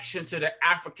connection to the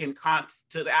African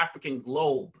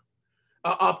globe,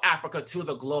 of Africa to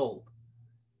the globe.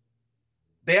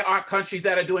 There are countries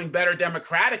that are doing better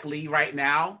democratically right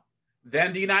now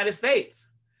than the United States.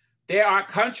 There are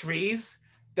countries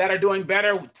that are doing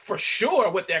better for sure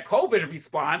with their COVID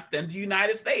response than the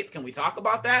United States. Can we talk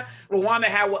about that? Rwanda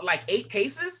had what, like 8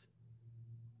 cases?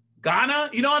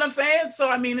 Ghana, you know what I'm saying? So,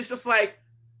 I mean, it's just like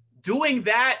doing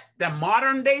that, the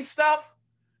modern day stuff,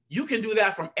 you can do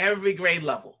that from every grade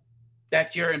level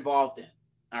that you're involved in,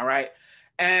 all right?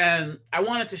 And I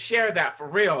wanted to share that for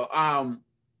real.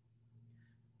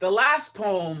 The last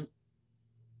poem,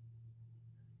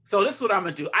 so this is what I'm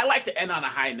gonna do. I like to end on a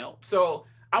high note. So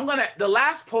the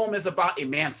last poem is about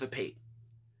emancipate,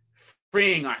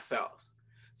 freeing ourselves.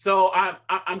 So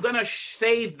I'm gonna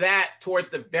save that towards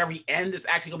the very end. It's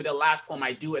actually gonna be the last poem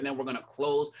I do, and then we're gonna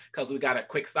close because we got a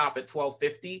quick stop at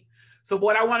 12:50. So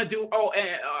what I wanna do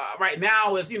right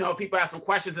now is, if people have some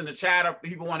questions in the chat or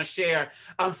people wanna share.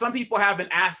 Some people have been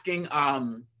asking,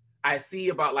 I see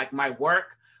about like my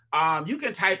work. You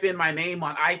can type in my name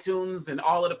on iTunes and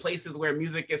all of the places where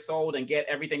music is sold and get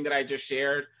everything that I just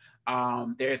shared.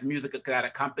 There's music that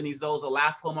accompanies those. The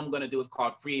last poem I'm going to do is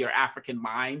called Free Your African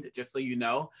Mind, just so you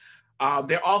know.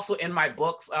 They're also in my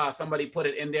books. Somebody put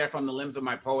it in there from the limbs of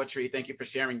my poetry. Thank you for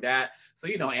sharing that. So,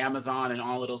 Amazon and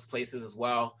all of those places as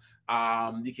well.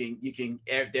 They're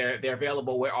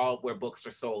available where books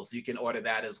are sold. So you can order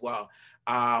that as well.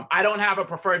 I don't have a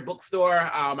preferred bookstore.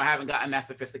 I haven't gotten that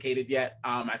sophisticated yet.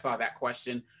 I saw that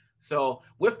question. So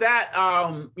with that,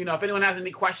 if anyone has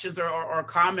any questions or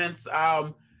comments,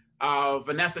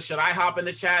 Vanessa, should I hop in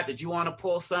the chat? Did you want to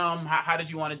pull some? How did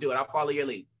you want to do it? I'll follow your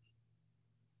lead.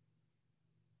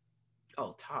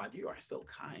 Oh, Todd, you are so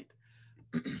kind.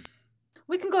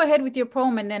 We can go ahead with your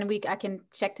poem, and then I can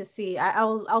check to see.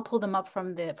 I'll pull them up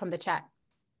from the chat.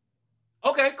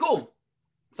 Okay, cool.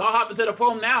 So I'll hop into the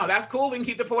poem now. That's cool. We can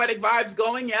keep the poetic vibes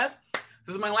going. Yes.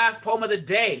 This is my last poem of the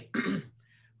day,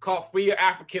 called Free Your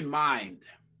African Mind.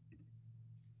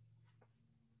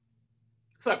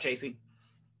 What's up, Chasey?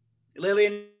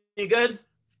 Lillian, you good?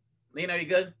 Lena, you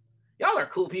good? Y'all are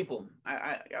cool people.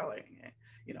 Y'all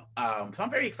are, so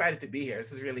I'm very excited to be here.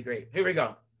 This is really great. Here we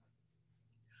go.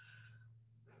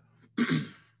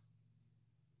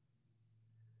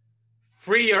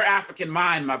 Free your African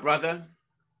mind, my brother.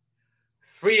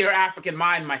 Free your African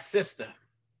mind, my sister.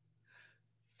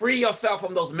 Free yourself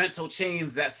from those mental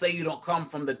chains that say you don't come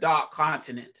from the dark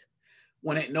continent,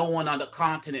 when ain't no one on the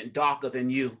continent darker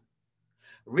than you.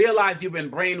 Realize you've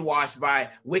been brainwashed by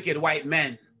wicked white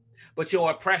men, but your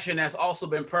oppression has also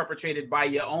been perpetrated by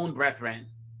your own brethren.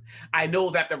 I know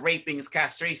that the rapings,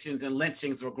 castrations, and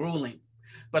lynchings were grueling,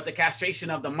 but the castration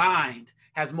of the mind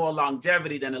has more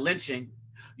longevity than a lynching.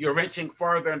 You're wrenching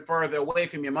further and further away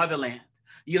from your motherland.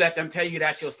 You let them tell you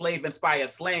that your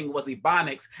slave-inspired slang was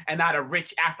Ebonics and not a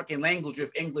rich African language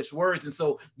with English words, and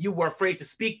so you were afraid to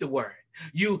speak the word.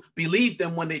 You believed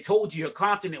them when they told you your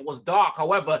continent was dark.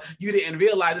 However, you didn't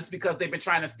realize it's because they've been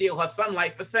trying to steal her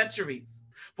sunlight for centuries.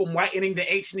 From whitening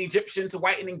the ancient Egyptian to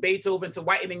whitening Beethoven to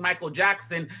whitening Michael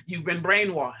Jackson, you've been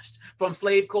brainwashed. From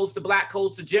slave codes to black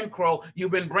codes to Jim Crow,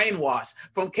 you've been brainwashed.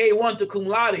 From K1 to cum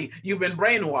laude, you've been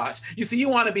brainwashed. You see, you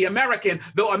want to be American,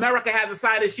 though America has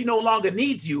decided she no longer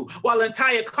needs you, while the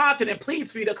entire continent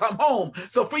pleads for you to come home.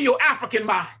 So free your African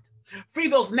mind. Free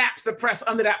those naps suppressed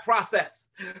under that process.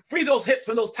 Free those hips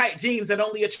and those tight jeans that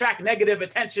only attract negative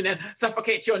attention and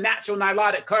suffocate your natural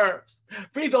nilotic curves.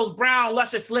 Free those brown,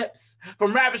 luscious lips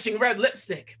from ravishing red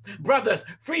lipstick. Brothers,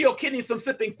 free your kidneys from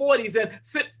sipping 40s and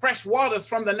sip fresh waters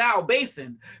from the Nile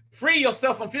Basin. Free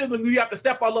yourself from feeling you have to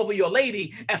step all over your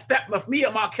lady and step with me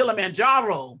at Mount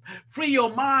Kilimanjaro. Free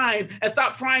your mind and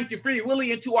stop trying to free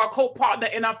Willie into our co-partner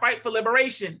in our fight for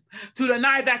liberation. To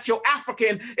deny that you're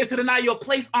African is to deny your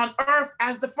place on earth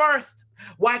as the first.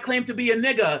 Why claim to be a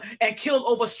nigger and kill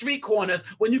over street corners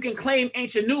when you can claim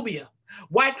ancient Nubia?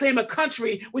 Why claim a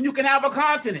country when you can have a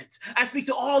continent? I speak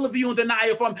to all of you in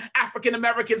denial, from African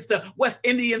Americans to West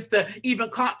Indians to even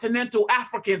continental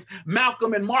Africans.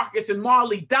 Malcolm and Marcus and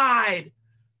Marley died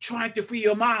trying to free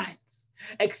your minds.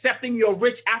 Accepting your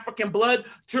rich African blood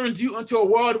turns you into a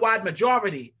worldwide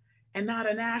majority and not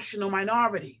a national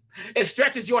minority. It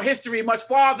stretches your history much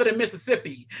farther than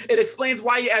Mississippi. It explains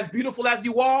why you're as beautiful as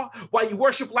you are, why you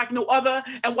worship like no other,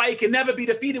 and why you can never be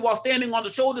defeated while standing on the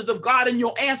shoulders of God and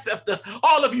your ancestors.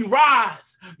 All of you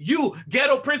rise. You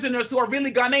ghetto prisoners who are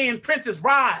really Ghanaian princes,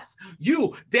 rise.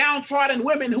 You downtrodden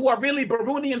women who are really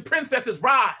Burundian princesses,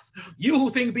 rise. You who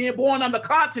think being born on the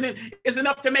continent is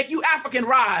enough to make you African,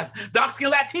 rise.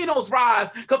 Dark-skinned Latinos,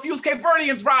 rise. Confused Cape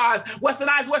Verdeans, rise.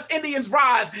 Westernized West Indians,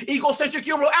 rise. Egocentric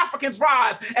Euro-Africans,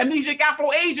 rise. Amnesic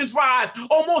Afro-Asians, rise.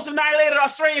 Almost annihilated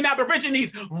Australian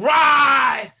Aborigines,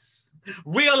 rise.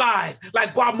 Realize,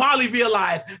 like Bob Marley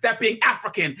realized, that being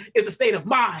African is a state of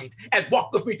mind, and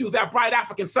walk with me through that bright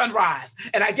African sunrise.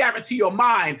 And I guarantee your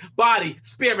mind, body,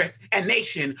 spirit, and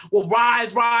nation will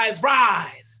rise, rise,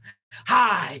 rise,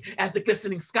 high as the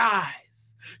glistening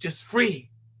skies. Just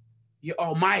free your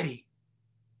almighty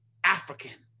African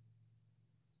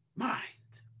mind.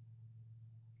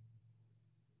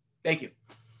 Thank you.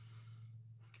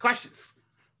 Questions?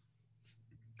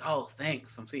 Oh,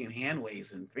 thanks. I'm seeing hand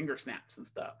waves and finger snaps and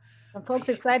stuff. Some folks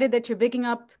excited that you're picking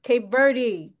up Cape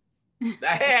Verde.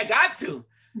 Hey, I got to.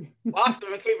 Boston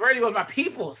and Cape Verde was my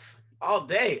peoples all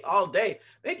day, all day.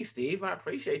 Thank you, Steve. I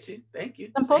appreciate you. Thank you.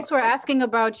 Some folks were asking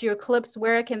about your clips.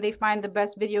 Where can they find the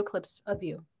best video clips of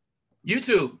you?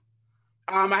 YouTube.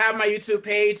 I have my YouTube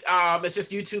page. It's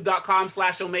just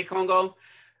youtube.com/Omekongo.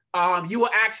 You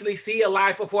will actually see a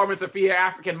live performance of Free Your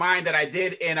African Mind that I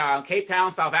did in Cape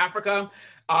Town, South Africa.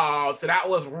 So that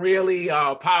was really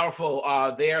powerful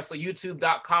there. So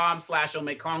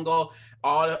youtube.com/Omekongo.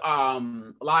 A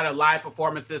lot of live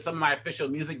performances. Some of my official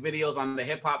music videos on the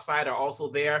hip hop side are also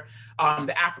there.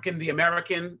 The African, the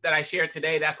American that I shared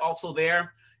today, that's also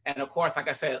there. And of course, like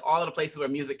I said, all of the places where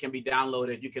music can be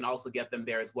downloaded, you can also get them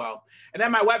there as well. And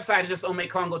then my website is just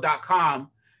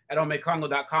omekongo.com. At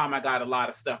omekongo.com, I got a lot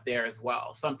of stuff there as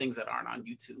well. Some things that aren't on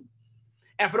YouTube.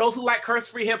 And for those who like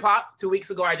curse-free hip hop, 2 weeks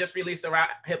ago, I just released a rap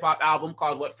hip hop album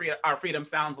called What Our Freedom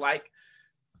Sounds Like.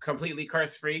 Completely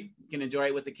curse-free. You can enjoy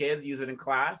it with the kids, use it in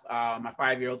class. My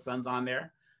 5-year-old son's on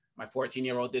there. My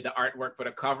 14-year-old did the artwork for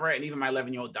the cover, and even my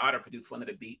 11-year-old daughter produced one of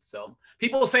the beats. So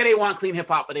people say they want clean hip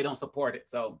hop, but they don't support it.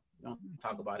 So don't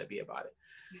talk about it, be about it.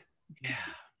 Yeah.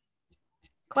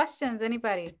 Questions,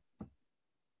 anybody?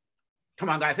 Come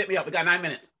on, guys, hit me up. We got 9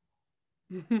 minutes.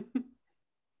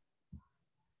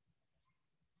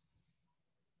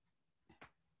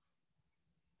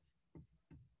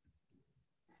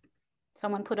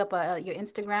 Someone put up your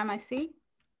Instagram, I see.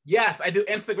 Yes, I do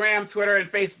Instagram, Twitter, and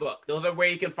Facebook. Those are where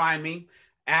you can find me.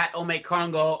 At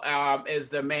Omekongo is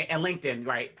the main, and LinkedIn,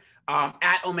 right?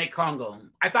 At Omekongo.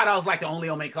 I thought I was like the only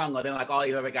Omekongo. Then like all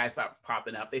these other guys start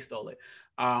popping up. They stole it.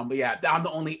 But yeah, I'm the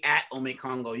only at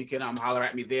Omekongo. You can holler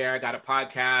at me there. I got a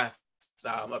podcast,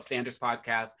 Upstanders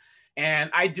podcast. And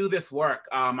I do this work.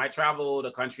 I travel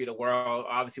the country, the world,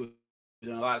 obviously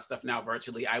doing a lot of stuff now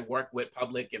virtually. I work with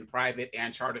public and private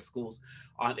and charter schools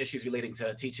on issues relating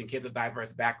to teaching kids of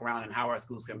diverse background and how our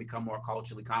schools can become more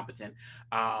culturally competent,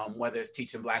 whether it's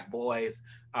teaching Black boys,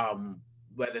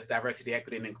 whether it's diversity,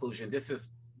 equity, and inclusion. This is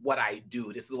what I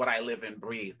do. This is what I live and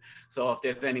breathe. So if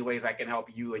there's any ways I can help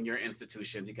you and your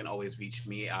institutions, you can always reach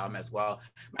me as well.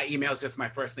 My email is just my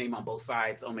first name on both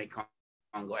sides,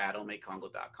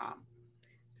 omekongo@omekongo.com.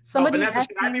 So Vanessa,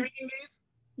 should I be reading these?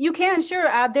 You can,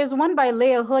 sure. There's one by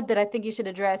Leah Hood that I think you should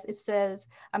address. It says,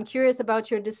 I'm curious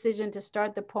about your decision to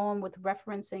start the poem with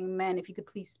referencing men. If you could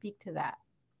please speak to that.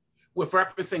 With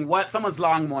referencing what? Someone's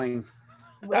long mowing.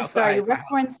 Sorry,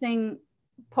 referencing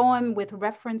poem with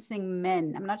referencing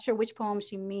men. I'm not sure which poem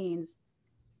she means.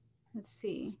 Let's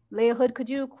see. Leah Hood, could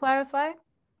you clarify?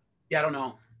 Yeah, I don't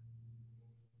know.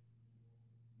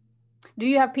 Do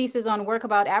you have pieces on work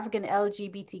about African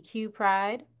LGBTQ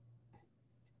pride?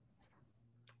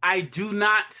 I do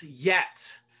not yet.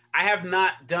 I have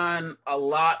not done a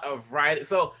lot of writing.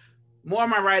 So more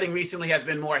of my writing recently has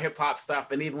been more hip hop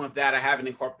stuff. And even with that, I haven't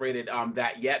incorporated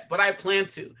that yet, but I plan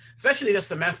to, especially this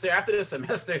semester. After this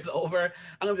semester is over,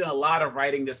 I'm gonna be doing a lot of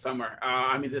writing this summer.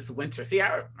 This winter. See,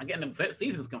 I'm getting the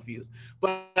seasons confused,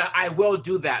 but I will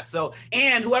do that. So,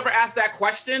 and whoever asked that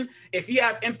question, if you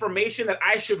have information that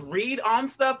I should read on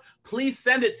stuff, please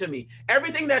send it to me.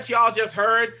 Everything that y'all just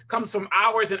heard comes from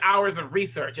hours and hours of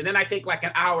research. And then I take like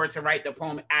an hour to write the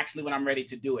poem actually when I'm ready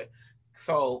to do it.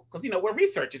 So, because, we're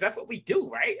researchers, that's what we do,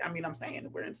 right? I'm saying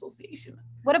we're in association.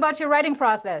 What about your writing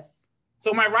process?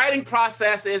 So my writing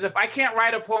process is if I can't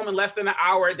write a poem in less than an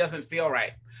hour, it doesn't feel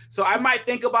right. So I might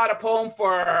think about a poem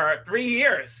for 3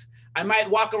 years. I might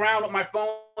walk around with my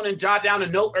phone and jot down a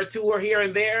note or two or here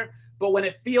and there. But when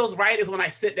it feels right is when I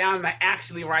sit down and I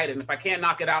actually write it. And if I can't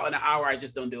knock it out in an hour, I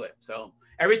just don't do it. So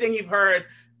everything you've heard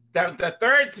The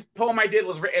third poem I did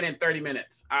was written in 30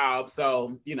 minutes.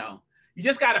 So, you know, you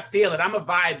just got to feel it. I'm a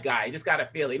vibe guy. You just got to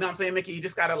feel it. You know what I'm saying, Mickey? You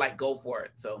just got to like go for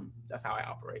it. So that's how I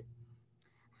operate.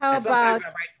 How and sometimes about,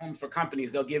 I write poems for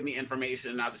companies. They'll give me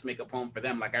information and I'll just make a poem for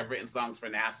them. Like I've written songs for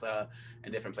NASA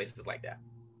and different places like that.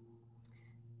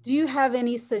 do you have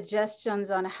any suggestions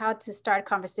on how to start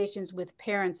conversations with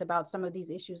parents about some of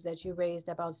these issues that you raised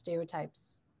about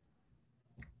stereotypes?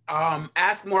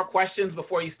 Ask more questions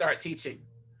before you start teaching,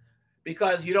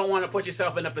 because you don't want to put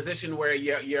yourself in a position where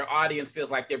your audience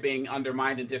feels like they're being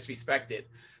undermined and disrespected.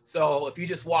 So if you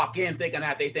just walk in thinking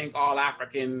that they think all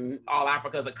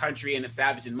Africa is a country and it's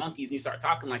savage and monkeys, and you start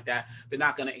talking like that, they're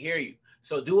not going to hear you.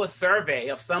 So do a survey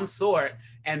of some sort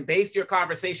and base your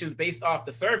conversations based off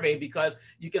the survey, because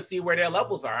you can see where their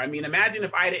levels are. I mean, imagine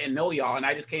if I didn't know y'all and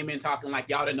I just came in talking like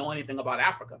y'all didn't know anything about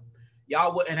Africa.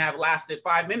 Y'all wouldn't have lasted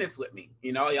 5 minutes with me.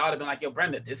 You know, y'all would have been like, yo,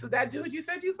 Brenda, this is that dude you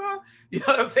said you saw? You know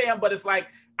what I'm saying? But it's like,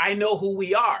 I know who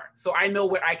we are. So I know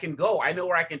where I can go. I know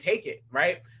where I can take it,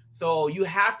 right? So you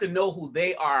have to know who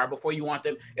they are before you want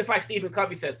them. It's like Stephen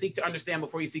Covey says, seek to understand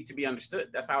before you seek to be understood.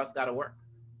 That's how it's got to work.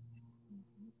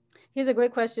 Here's a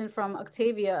great question from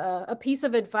Octavia. A piece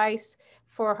of advice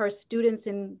for her students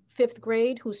in 5th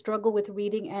grade who struggle with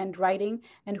reading and writing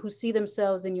and who see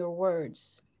themselves in your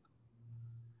words.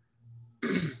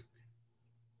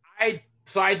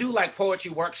 I do like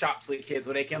poetry workshops with kids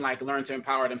where they can like learn to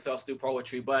empower themselves through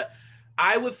poetry, but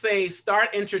I would say start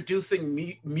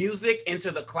introducing music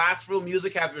into the classroom.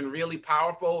 Music has been really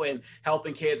powerful in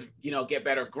helping kids, you know, get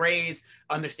better grades,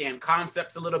 understand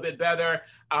concepts a little bit better.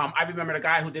 I remember the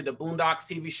guy who did the Boondocks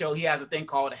TV show. He has a thing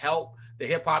called HELP, the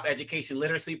Hip Hop Education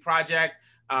Literacy Project,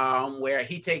 where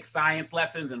he takes science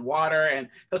lessons in water, and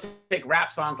he'll take rap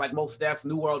songs like Mos Def's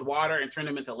New World Water and turn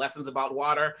them into lessons about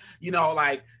water. You know,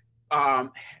 like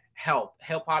HELP,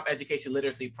 Hip Hop Education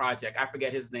Literacy Project. I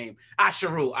forget his name.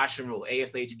 Asheru,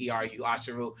 A-S-H-E-R-U,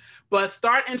 Asheru. But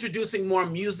start introducing more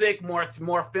music,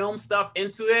 more film stuff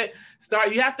into it.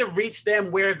 You have to reach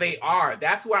them where they are.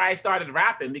 That's where I started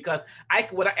rapping, because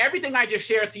everything I just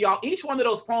shared to y'all, each one of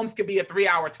those poems could be a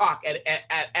 3-hour talk at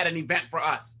an event for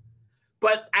us.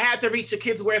 But I had to reach the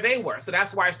kids where they were. So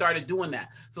that's why I started doing that.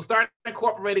 So start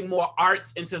incorporating more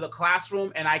arts into the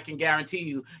classroom, and I can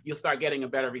guarantee you'll start getting a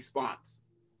better response.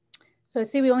 So I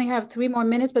see we only have 3 more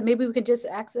minutes, but maybe we could just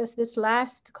access this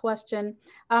last question.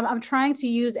 I'm trying to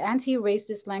use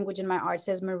anti-racist language in my art,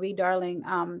 says Marie Darling,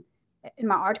 in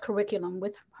my art curriculum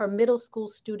with her middle school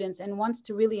students, and wants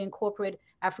to really incorporate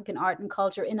African art and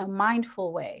culture in a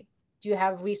mindful way. Do you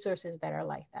have resources that are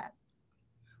like that?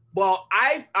 Well,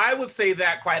 I would say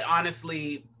that, quite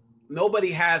honestly,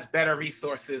 nobody has better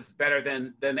resources better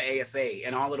than the ASA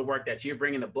and all of the work that you're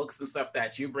bringing, the books and stuff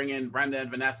that you bring in, Brenda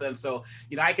and Vanessa. And so,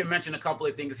 you know, I can mention a couple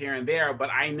of things here and there, but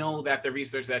I know that the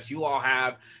research that you all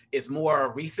have is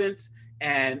more recent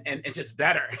and it's just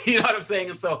better. You know what I'm saying?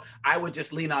 And so I would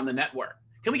just lean on the network.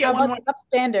 Can we get one more?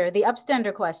 The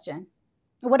Upstander question.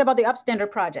 What about the Upstander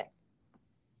project?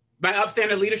 My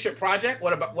Upstander Leadership Project?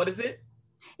 What is it?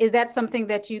 Is that something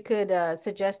that you could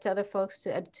suggest to other folks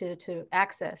to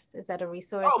access? Is that a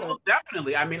resource? Oh, most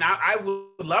definitely. I mean, I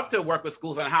would love to work with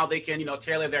schools on how they can, you know,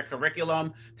 tailor their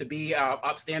curriculum to be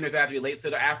upstanders as it relates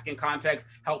to the African context,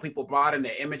 help people broaden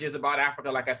their images about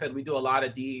Africa. Like I said, we do a lot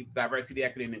of diversity,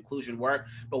 equity, and inclusion work,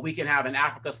 but we can have an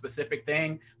Africa-specific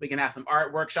thing. We can have some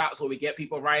art workshops where we get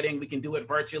people writing. We can do it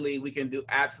virtually. We can do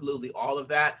absolutely all of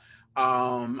that.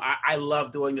 I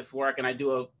love doing this work, and I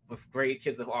do it with great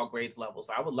kids of all grades levels.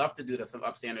 So I would love to do some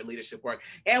upstander leadership work.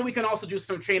 And we can also do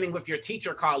some training with your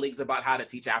teacher colleagues about how to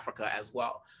teach Africa as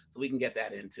well. So we can get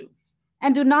that in too.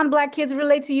 And do non-Black kids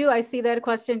relate to you? I see that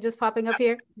question just popping up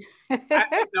here.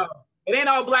 No, it ain't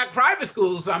all Black private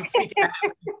schools. I'm speaking of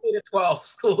 8 to 12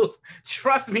 schools.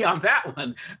 Trust me on that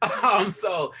one.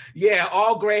 So yeah,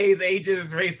 all grades,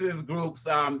 ages, races, groups,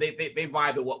 they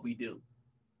vibe at what we do.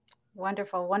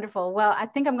 Wonderful, wonderful. Well, I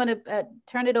think I'm going to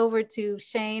turn it over to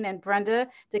Shane and Brenda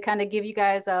to kind of give you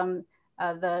guys the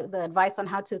advice on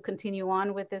how to continue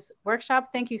on with this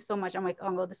workshop. Thank you so much,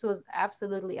 Omekongo. This was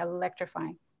absolutely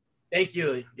electrifying. Thank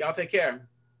you. Y'all take care.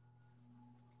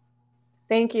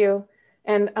 Thank you.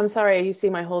 And I'm sorry, you see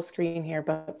my whole screen here,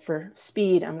 but for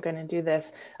speed, I'm going to do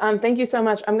this. Thank you so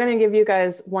much. I'm going to give you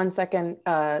guys 1 second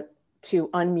to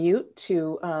unmute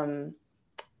to,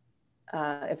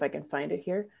 if I can find it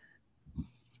here.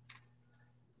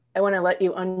 I want to let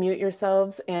you unmute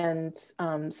yourselves and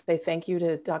say thank you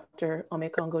to Dr.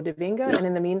 Omekongo Dibinga. And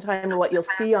in the meantime, what you'll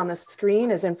see on the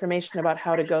screen is information about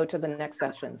how to go to the next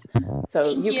sessions. So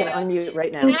you can unmute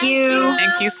right now. Thank you.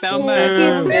 Thank you so much.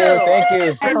 Thank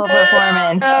you. Wonderful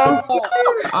performance.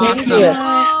 Awesome.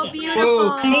 Oh, beautiful.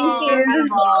 Thank you.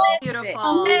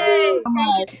 Beautiful. Hey,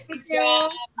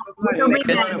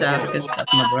 Good stuff,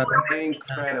 my brother.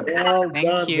 Incredible. Well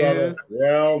Thank you. Brother.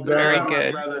 Well done, Very my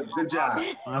good. brother. Good job.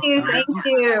 Awesome. Thank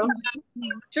you.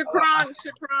 Shukran.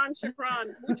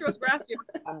 Muchas gracias.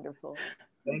 Wonderful.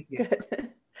 Thank you. Good.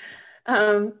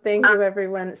 Thank you,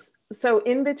 everyone. So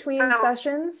in between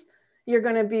sessions, you're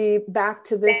going to be back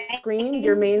to this screen,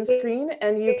 your main screen,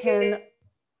 and you can,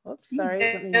 oops, sorry,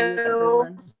 let me mute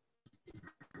everyone.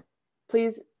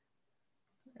 Please,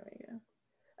 there we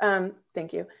go.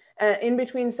 Thank you. In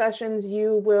between sessions,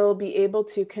 you will be able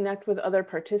to connect with other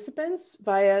participants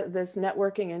via this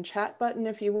networking and chat button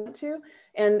if you want to.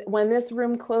 And when this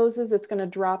room closes, it's going to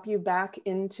drop you back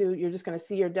into, you're just going to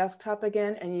see your desktop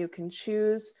again, and you can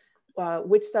choose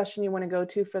which session you want to go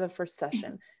to for the first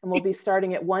session. And we'll be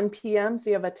starting at 1 p.m. So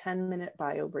you have a 10-minute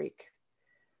bio break.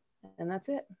 And that's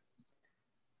it.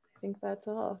 I think that's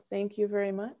all. Thank you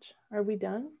very much. Are we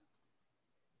done?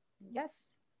 Yes.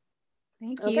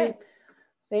 Thank you. Okay.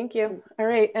 Thank you. All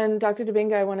right. And Dr.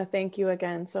 Dibinga, I want to thank you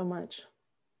again so much.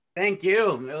 Thank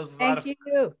you. It was a lot of fun. Thank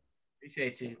you.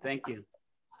 Appreciate you. Thank you.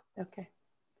 Okay.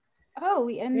 Oh,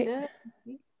 we ended.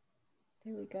 Great.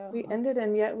 There we go. We ended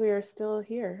and yet we are still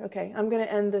here. Okay. I'm going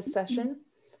to end this session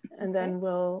and then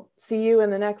we'll see you in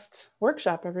the next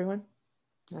workshop, everyone.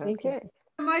 Thank you. Thank you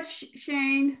so much,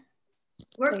 Shane.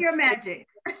 Work your magic.